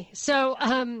just me. So,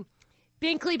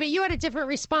 Binkley, but you had a different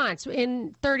response.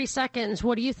 In 30 seconds,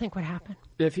 what do you think would happen?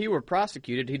 If he were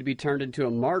prosecuted, he'd be turned into a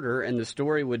martyr, and the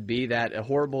story would be that a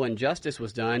horrible injustice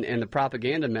was done, and the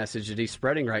propaganda message that he's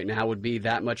spreading right now would be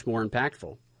that much more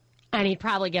impactful. And he'd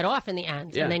probably get off in the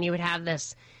end. Yeah. And then you would have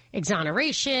this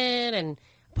exoneration and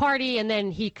party, and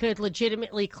then he could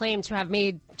legitimately claim to have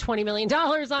made $20 million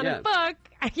on his book,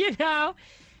 you know,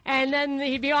 and then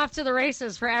he'd be off to the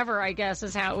races forever, I guess,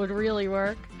 is how it would really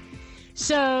work.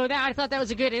 So I thought that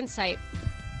was a good insight.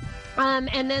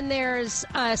 And then there's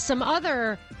some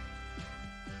other...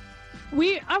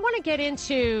 I want to get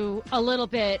into a little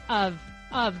bit of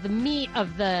the meat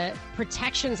of the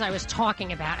protections I was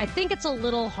talking about. I think it's a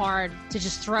little hard to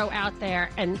just throw out there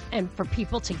and for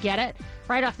people to get it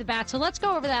right off the bat. So let's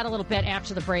go over that a little bit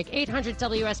after the break. 800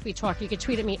 WSB Talk. You can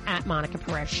tweet at me at Monica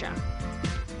Perez Show.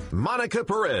 Monica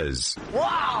Perez.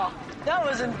 Wow, that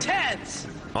was intense.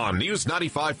 On News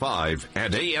 95.5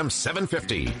 and AM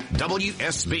 750,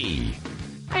 WSB.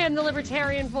 I am the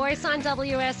Libertarian Voice on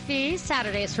WSB,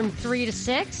 Saturdays from 3 to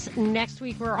 6. Next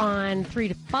week we're on 3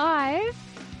 to 5,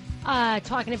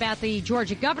 talking about the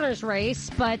Georgia governor's race.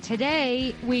 But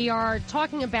today we are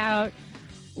talking about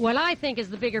what I think is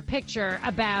the bigger picture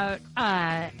about,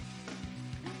 I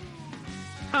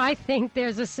think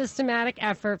there's a systematic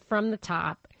effort from the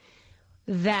top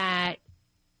that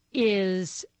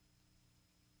is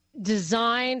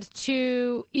designed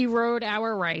to erode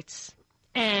our rights.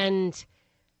 And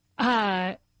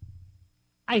I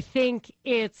think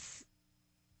it's,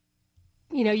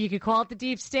 you know, you could call it the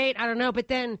deep state. I don't know. But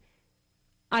then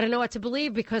I don't know what to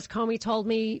believe because Comey told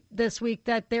me this week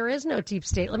that there is no deep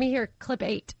state. Let me hear clip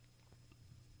 8.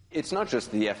 It's not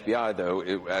just the FBI, though,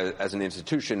 as an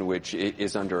institution which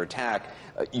is under attack.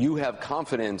 You have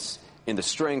confidence in the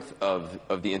strength of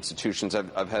the institutions.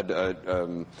 I've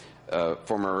had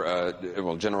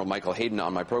former General Michael Hayden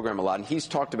on my program a lot, and he's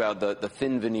talked about the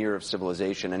thin veneer of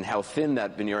civilization and how thin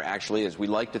that veneer actually is. We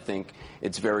like to think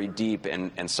it's very deep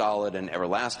and solid and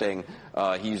everlasting.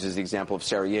 He uses the example of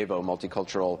Sarajevo, a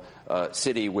multicultural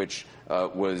city, which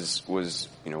was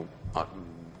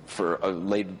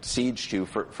laid siege to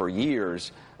for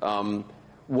years.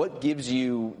 What gives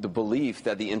you the belief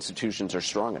that the institutions are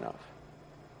strong enough?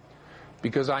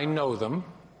 Because I know them,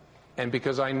 and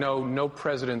because I know no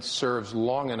president serves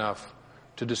long enough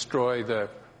to destroy the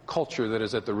culture that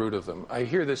is at the root of them. I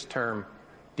hear this term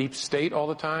deep state all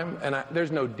the time, and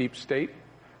there's no deep state,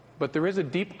 but there is a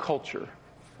deep culture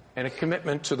and a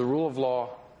commitment to the rule of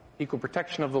law, equal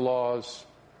protection of the laws,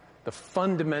 the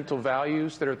fundamental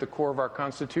values that are at the core of our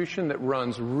Constitution that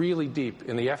runs really deep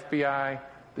in the FBI,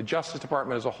 the Justice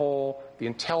Department as a whole, the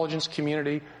intelligence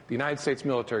community, the United States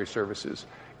military services.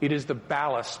 It is the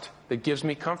ballast that gives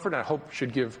me comfort, and I hope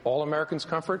should give all Americans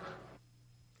comfort.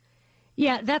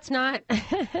 Yeah, that's not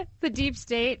the deep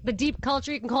state, the deep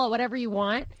culture. You can call it whatever you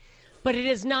want, but it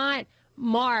is not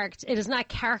marked, it is not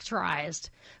characterized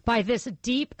by this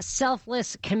deep,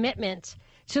 selfless commitment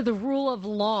to the rule of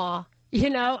law.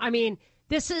 You know, I mean,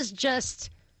 this is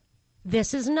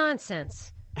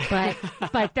nonsense, but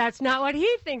that's not what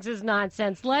he thinks is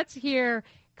nonsense. Let's hear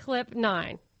clip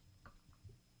 9.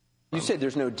 You say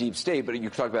there's no deep state, but you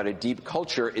talk about a deep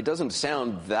culture. It doesn't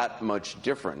sound that much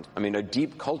different. I mean, a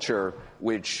deep culture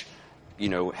which, you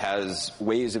know, has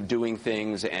ways of doing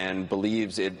things and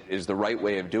believes it is the right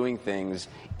way of doing things,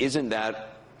 isn't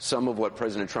that some of what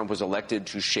President Trump was elected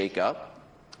to shake up?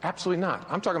 Absolutely not.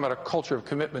 I'm talking about a culture of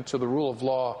commitment to the rule of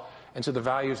law and to the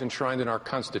values enshrined in our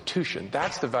Constitution.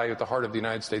 That's the value at the heart of the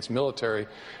United States military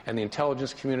and the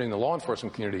intelligence community and the law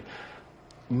enforcement community.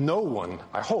 No one,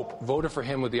 I hope, voted for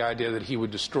him with the idea that he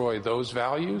would destroy those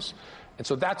values. And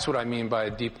so that's what I mean by a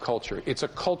deep culture. It's a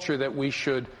culture that we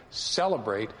should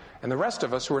celebrate, and the rest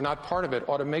of us who are not part of it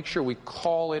ought to make sure we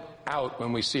call it out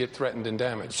when we see it threatened and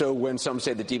damaged. So when some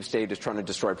say the deep state is trying to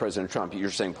destroy President Trump,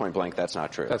 you're saying point blank that's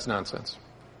not true? That's nonsense.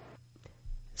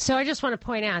 So I just want to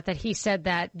point out that he said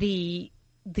that the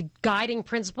guiding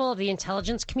principle of the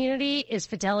intelligence community is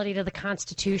fidelity to the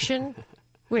Constitution,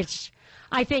 which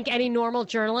I think any normal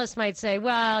journalist might say,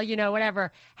 well, you know,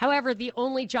 whatever. However, the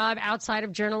only job outside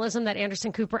of journalism that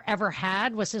Anderson Cooper ever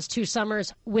had was his 2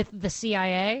 summers with the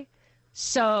CIA.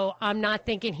 So I'm not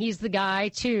thinking he's the guy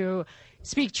to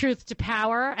speak truth to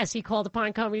power, as he called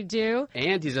upon Comey to do.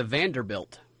 And he's a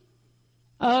Vanderbilt.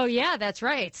 Oh, yeah, that's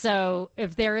right. So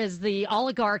if there is the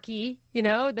oligarchy,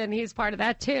 then he's part of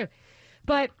that too.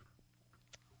 But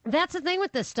that's the thing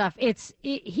with this stuff.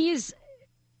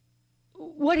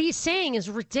 What he's saying is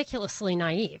ridiculously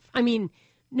naive. I mean,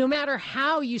 no matter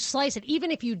how you slice it,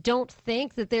 even if you don't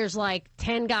think that there's like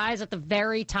 10 guys at the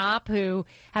very top who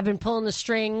have been pulling the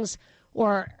strings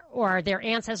or their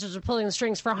ancestors are pulling the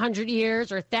strings for 100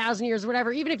 years or 1,000 years or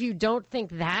whatever, even if you don't think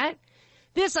that,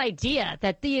 this idea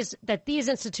that these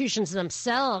institutions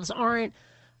themselves aren't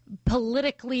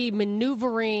politically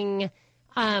maneuvering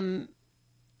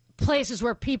places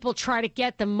where people try to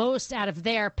get the most out of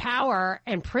their power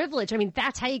and privilege, I mean,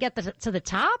 that's how you get to the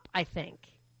top, I think.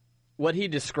 What he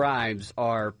describes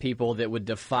are people that would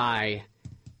defy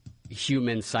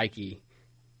human psyche.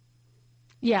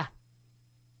 Yeah.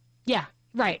 Yeah,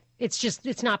 right.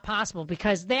 It's not possible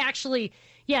because they actually,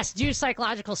 yes, do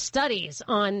psychological studies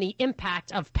on the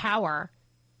impact of power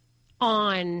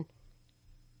on,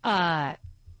 the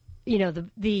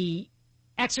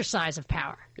exercise of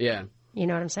power. Yeah. You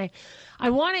know what I'm saying?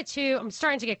 I'm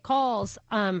starting to get calls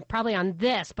probably on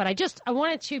this, but I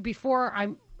wanted to,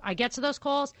 before I get to those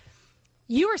calls,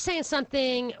 you were saying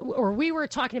something, or we were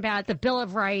talking about the Bill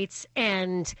of Rights,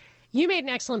 and you made an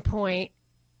excellent point.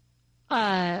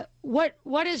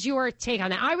 What is your take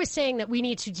on that? I was saying that we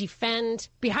need to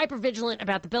be hypervigilant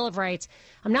about the Bill of Rights.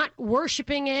 I'm not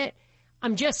worshiping it.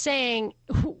 I'm just saying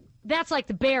that's like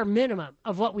the bare minimum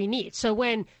of what we need. So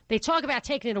when they talk about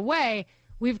taking it away,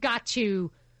 we've got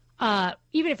to,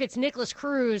 even if it's Nicholas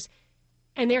Cruz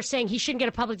and they're saying he shouldn't get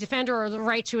a public defender or the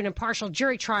right to an impartial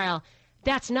jury trial,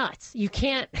 that's nuts. You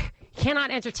cannot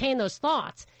entertain those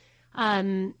thoughts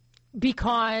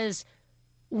because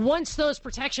once those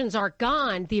protections are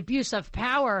gone, the abuse of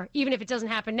power, even if it doesn't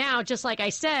happen now, just like I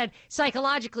said,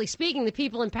 psychologically speaking, the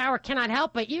people in power cannot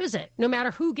help but use it, no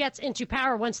matter who gets into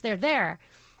power once they're there.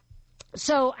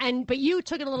 But you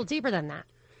took it a little deeper than that.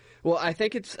 Well, I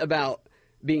think it's about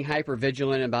being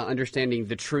hyper-vigilant, about understanding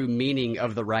the true meaning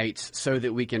of the rights so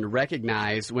that we can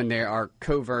recognize when there are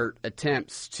covert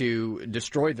attempts to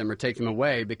destroy them or take them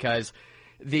away, because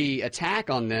the attack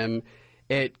on them,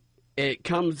 it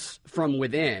comes from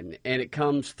within, and it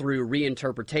comes through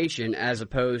reinterpretation as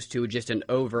opposed to just an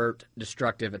overt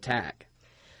destructive attack.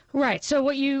 Right. So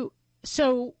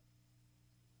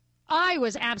I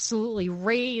was absolutely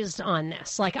raised on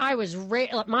this. Like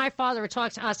my father would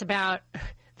talk to us about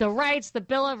the rights, the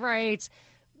Bill of Rights,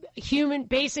 human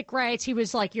basic rights. He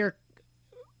was like your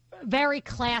very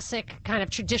classic kind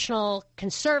of traditional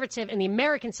conservative in the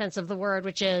American sense of the word,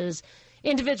 which is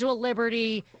individual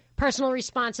liberty, personal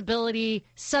responsibility,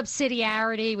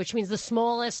 subsidiarity, which means the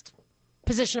smallest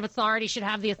position of authority should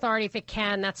have the authority if it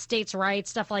can. That's states' rights,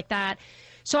 stuff like that.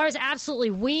 So I was absolutely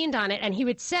weaned on it. And he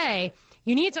would say,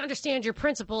 you need to understand your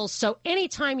principles so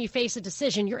anytime you face a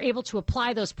decision, you're able to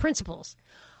apply those principles.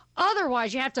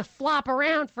 Otherwise, you have to flop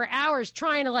around for hours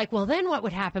trying to well, then what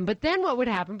would happen? But then what would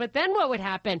happen? But then what would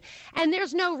happen? And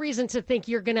there's no reason to think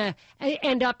you're going to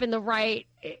end up in the right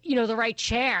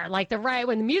chair. Like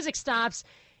when the music stops,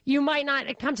 you might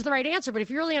not come to the right answer. But if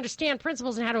you really understand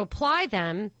principles and how to apply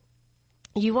them,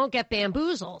 you won't get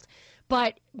bamboozled.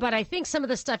 But I think some of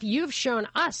the stuff you've shown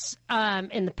us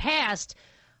in the past,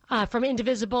 from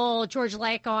Indivisible, George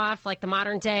Lakoff, like the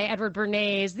modern day Edward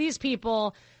Bernays, these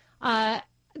people,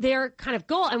 their kind of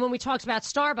goal. And when we talked about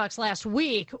Starbucks last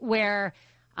week, where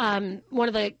one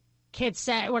of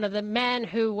the men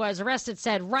who was arrested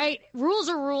said, rules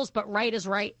are rules, but right is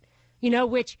right,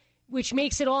 which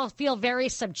makes it all feel very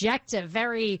subjective,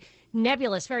 very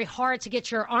nebulous, very hard to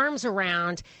get your arms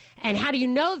around. And how do you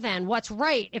know then what's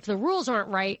right? If the rules aren't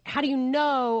right, how do you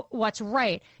know what's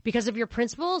right? Because of your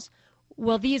principles?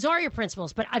 Well, these are your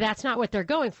principles, but that's not what they're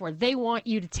going for. They want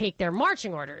you to take their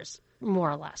marching orders,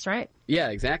 more or less, right? Yeah,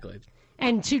 exactly.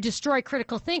 And to destroy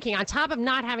critical thinking. On top of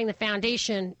not having the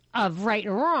foundation of right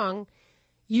and wrong,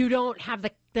 you don't have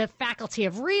the faculty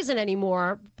of reason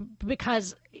anymore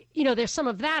because, there's some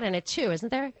of that in it too, isn't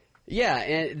there? Yeah,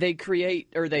 and they create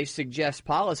or they suggest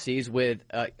policies with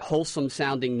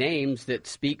wholesome-sounding names that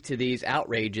speak to these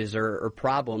outrages or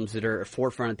problems that are at the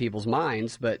forefront of people's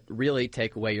minds, but really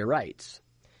take away your rights.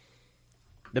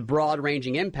 The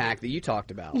broad-ranging impact that you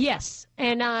talked about. Yes,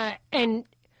 and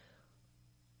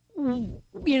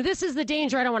this is the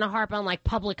danger. I don't want to harp on like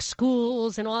public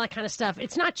schools and all that kind of stuff.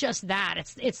 It's not just that.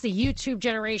 It's the YouTube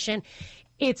generation.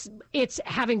 It's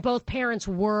having both parents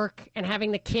work and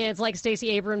having the kids, like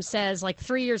Stacey Abrams says,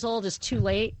 3 years old is too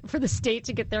late for the state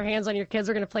to get their hands on your kids.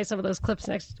 We're going to play some of those clips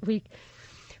next week.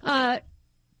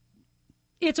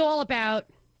 It's all about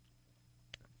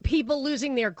people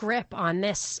losing their grip on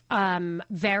this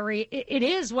it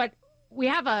is what we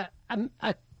have a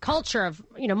culture of,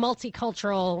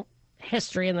 multicultural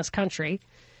history in this country,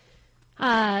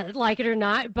 like it or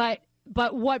not, but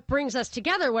what brings us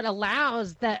together, what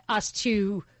allows us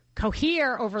to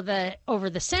cohere over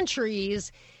the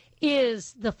centuries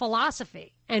is the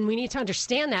philosophy. And we need to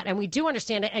understand that, and we do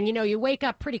understand it. And, you wake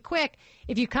up pretty quick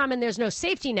if you come and there's no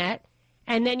safety net,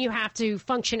 and then you have to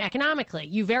function economically.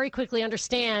 You very quickly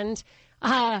understand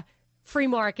free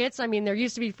markets. I mean, there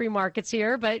used to be free markets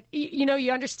here, but,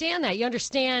 you understand that. You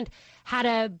understand how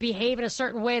to behave in a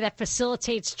certain way that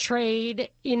facilitates trade,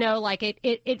 like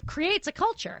it creates a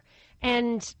culture.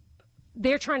 And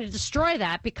they're trying to destroy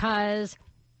that because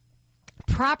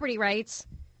property rights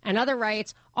and other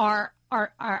rights are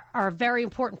a very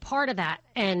important part of that.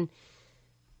 And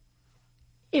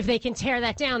if they can tear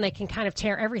that down, they can kind of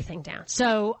tear everything down.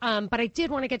 So, but I did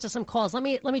want to get to some calls. Let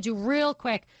me do real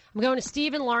quick. I'm going to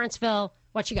Steve in Lawrenceville.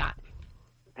 What you got?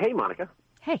 Hey, Monica.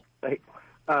 Hey.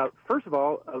 First of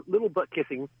all, a little butt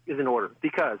kissing is in order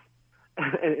because,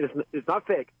 and it's not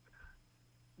fake,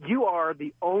 you are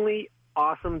the only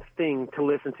awesome thing to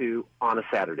listen to on a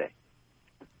Saturday.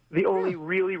 The only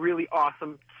really, really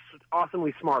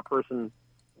awesomely smart person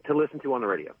to listen to on the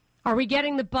radio. Are we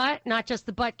getting the butt? Not just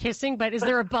the butt kissing, but is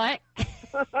there a butt?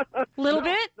 Little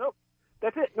bit? Nope.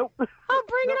 That's it. Nope. Oh,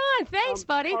 bring it on. Thanks,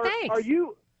 buddy. Thanks.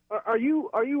 Are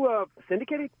you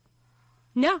syndicated?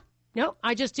 No.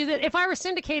 I just do that. If I were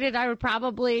syndicated, I would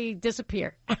probably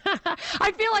disappear.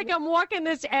 I feel like I'm walking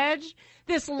this edge,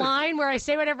 this line where I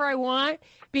say whatever I want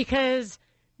because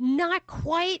not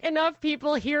quite enough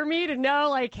people hear me to know,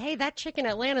 like, hey, that chick in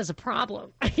Atlanta's a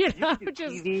problem.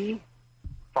 TV,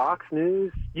 Fox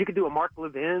News. You could do a Mark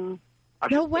Levin.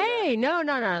 No way. No.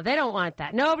 They don't want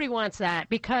that. Nobody wants that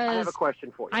because I have a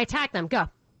question for you. I attack them. Go.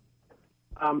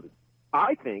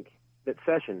 I think that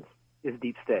Sessions is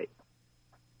deep state.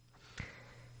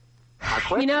 My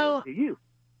question is to you.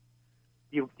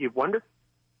 You wonder?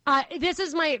 This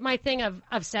is my thing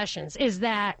of Sessions is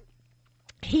that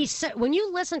he said, when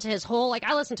you listen to his whole, like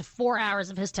I listened to 4 hours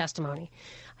of his testimony.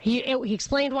 He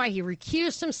explained why he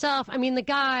recused himself. I mean, the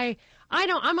guy,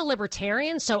 I'm a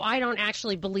libertarian, so I don't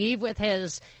actually believe with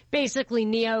his basically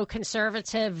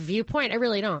neoconservative viewpoint. I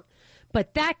really don't.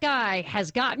 But that guy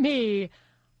has got me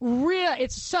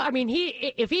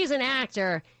if he's an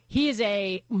actor, he is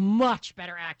a much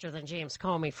better actor than James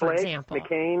Comey, for example.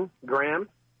 McCain, Graham.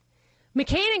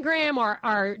 McCain and Graham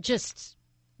are just,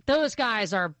 those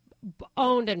guys are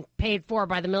owned and paid for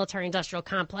by the military-industrial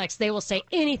complex. They will say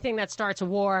anything that starts a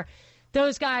war.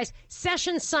 Those guys,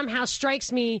 Sessions somehow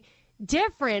strikes me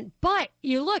different, but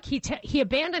you look, he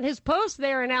abandoned his post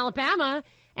there in Alabama,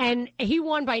 and he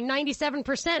won by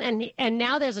 97%, and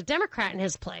now there's a Democrat in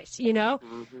his place,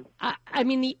 Mm-hmm. I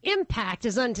mean, the impact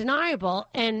is undeniable,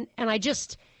 and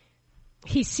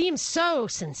he seems so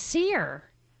sincere.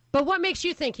 But what makes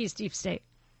you think he's deep state?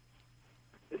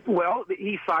 Well,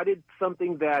 he cited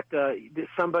something that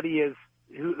somebody is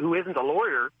who isn't a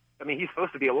lawyer. I mean, he's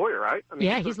supposed to be a lawyer, right? I mean,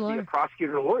 yeah, he's a lawyer. A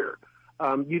prosecutor, a lawyer.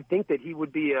 You'd think that he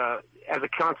would be, as a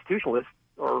constitutionalist,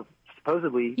 or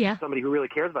supposedly somebody who really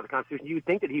cares about the Constitution, you'd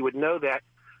think that he would know that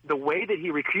the way that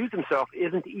he recused himself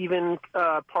isn't even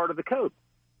part of the code.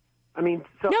 I mean,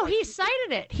 no, he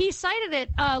cited it. He cited it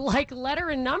like letter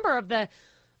and number of the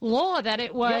law that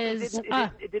it was.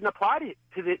 It didn't apply to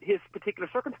his particular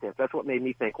circumstance. That's what made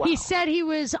me think, wow. He said he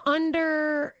was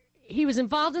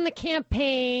involved in the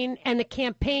campaign, and the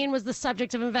campaign was the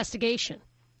subject of investigation.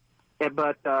 Yeah,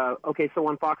 but, okay, so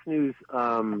on Fox News,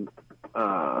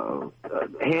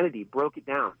 Hannity broke it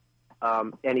down,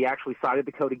 and he actually cited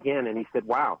the code again, and he said,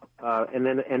 wow. And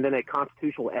then a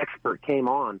constitutional expert came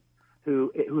on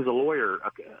who's a lawyer,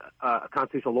 a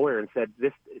constitutional lawyer, and said,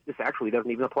 this actually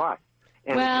doesn't even apply.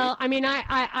 And I mean,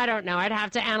 I don't know. I'd have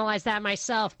to analyze that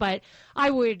myself, but I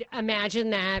would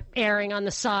imagine that erring on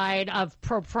the side of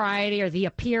propriety or the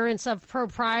appearance of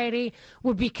propriety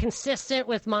would be consistent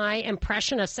with my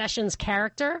impression of Sessions'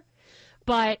 character.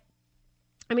 But,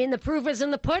 I mean, the proof is in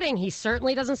the pudding. He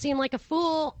certainly doesn't seem like a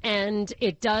fool, and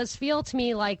it does feel to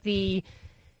me like the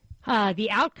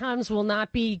outcomes will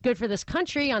not be good for this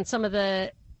country on some of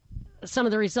the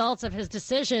results of his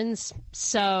decisions.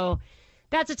 So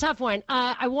that's a tough one.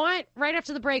 I want, right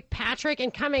after the break, Patrick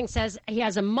in Cumming says he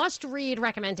has a must-read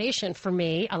recommendation for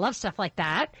me. I love stuff like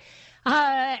that.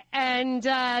 And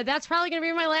that's probably going to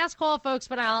be my last call, folks,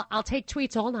 but I'll take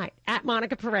tweets all night at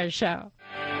Monica Perez Show.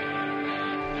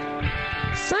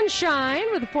 Sunshine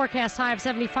with a forecast high of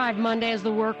 75 Monday as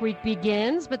the work week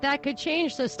begins, but that could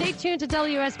change, so stay tuned to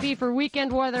WSB for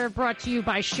weekend weather brought to you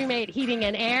by Shoemate Heating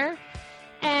and Air.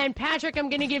 And Patrick, I'm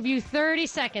going to give you 30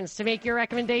 seconds to make your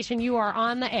recommendation. You are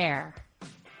on the air.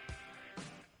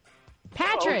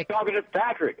 Patrick. Oh, talking to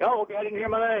Patrick. Oh, okay, I didn't hear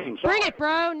my name. Sorry. Bring it,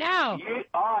 bro, now.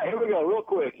 All right, here we go, real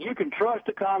quick. You can trust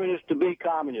a communist to be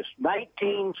communist.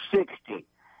 1960.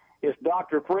 It's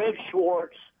Dr. Fred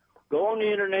Schwartz. Go on the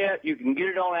internet. You can get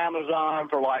it on Amazon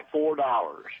for like $4.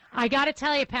 I got to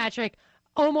tell you, Patrick,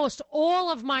 almost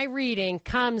all of my reading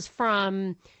comes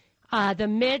from the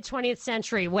mid-20th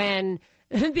century when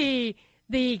the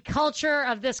culture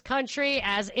of this country,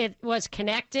 as it was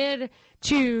connected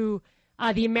to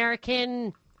the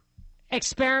American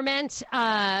experiment,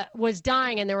 was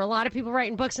dying, and there were a lot of people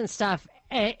writing books and stuff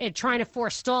trying to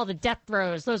forestall the death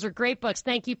throes. Those are great books.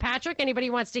 Thank you, Patrick. Anybody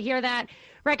who wants to hear that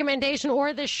recommendation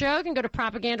or this show can go to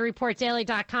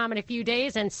propagandareportdaily.com in a few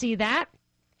days and see that.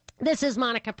 This is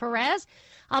Monica Perez.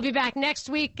 I'll be back next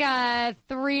week,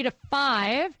 3 to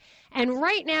 5. And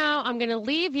right now, I'm going to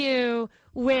leave you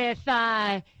with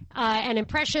an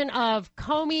impression of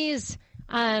Comey's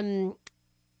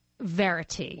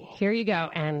Verity. Here you go,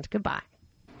 and goodbye.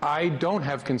 I don't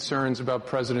have concerns about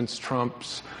President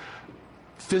Trump's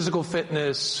physical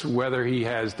fitness, whether he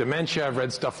has dementia. I've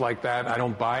read stuff like that. I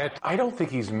don't buy it. I don't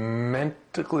think he's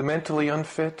mentally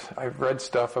unfit. I've read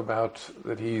stuff about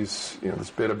that he's,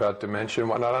 this bit about dementia and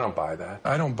whatnot. I don't buy that.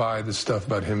 I don't buy the stuff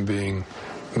about him being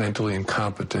mentally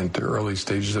incompetent to early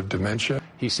stages of dementia.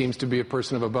 He seems to be a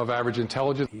person of above average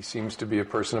intelligence. He strikes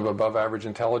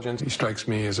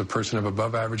me as a person of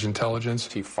above average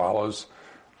intelligence. He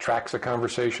tracks a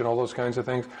conversation, all those kinds of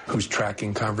things. Who's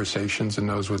tracking conversations and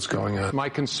knows what's going on. My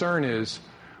concern is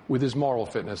with his moral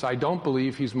fitness. I don't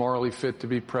believe he's morally fit to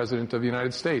be president of the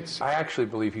United States. I actually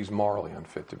believe he's morally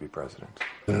unfit to be president.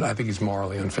 And I think he's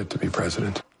morally unfit to be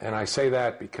president. And I say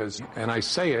that because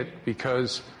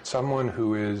someone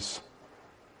who is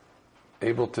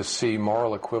able to see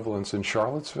moral equivalence in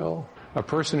Charlottesville, a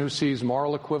person who sees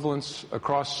moral equivalence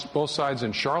across both sides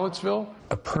in Charlottesville,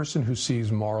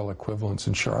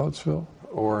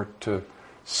 or to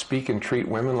speak and treat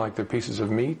women like they're pieces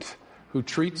of meat, who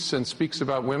treats and speaks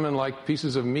about women like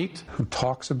pieces of meat, who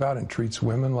talks about and treats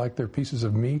women like they're pieces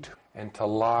of meat, and to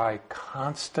lie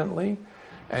constantly,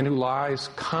 and who lies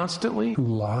constantly,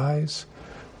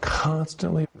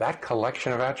 that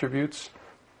collection of attributes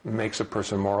makes a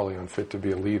person morally unfit to be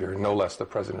a leader, no less the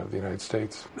President of the United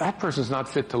States. That person's not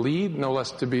fit to lead, no less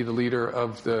to be the leader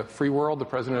of the free world, the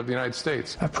President of the United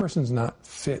States. That person's not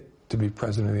fit to be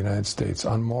President of the United States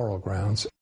on moral grounds.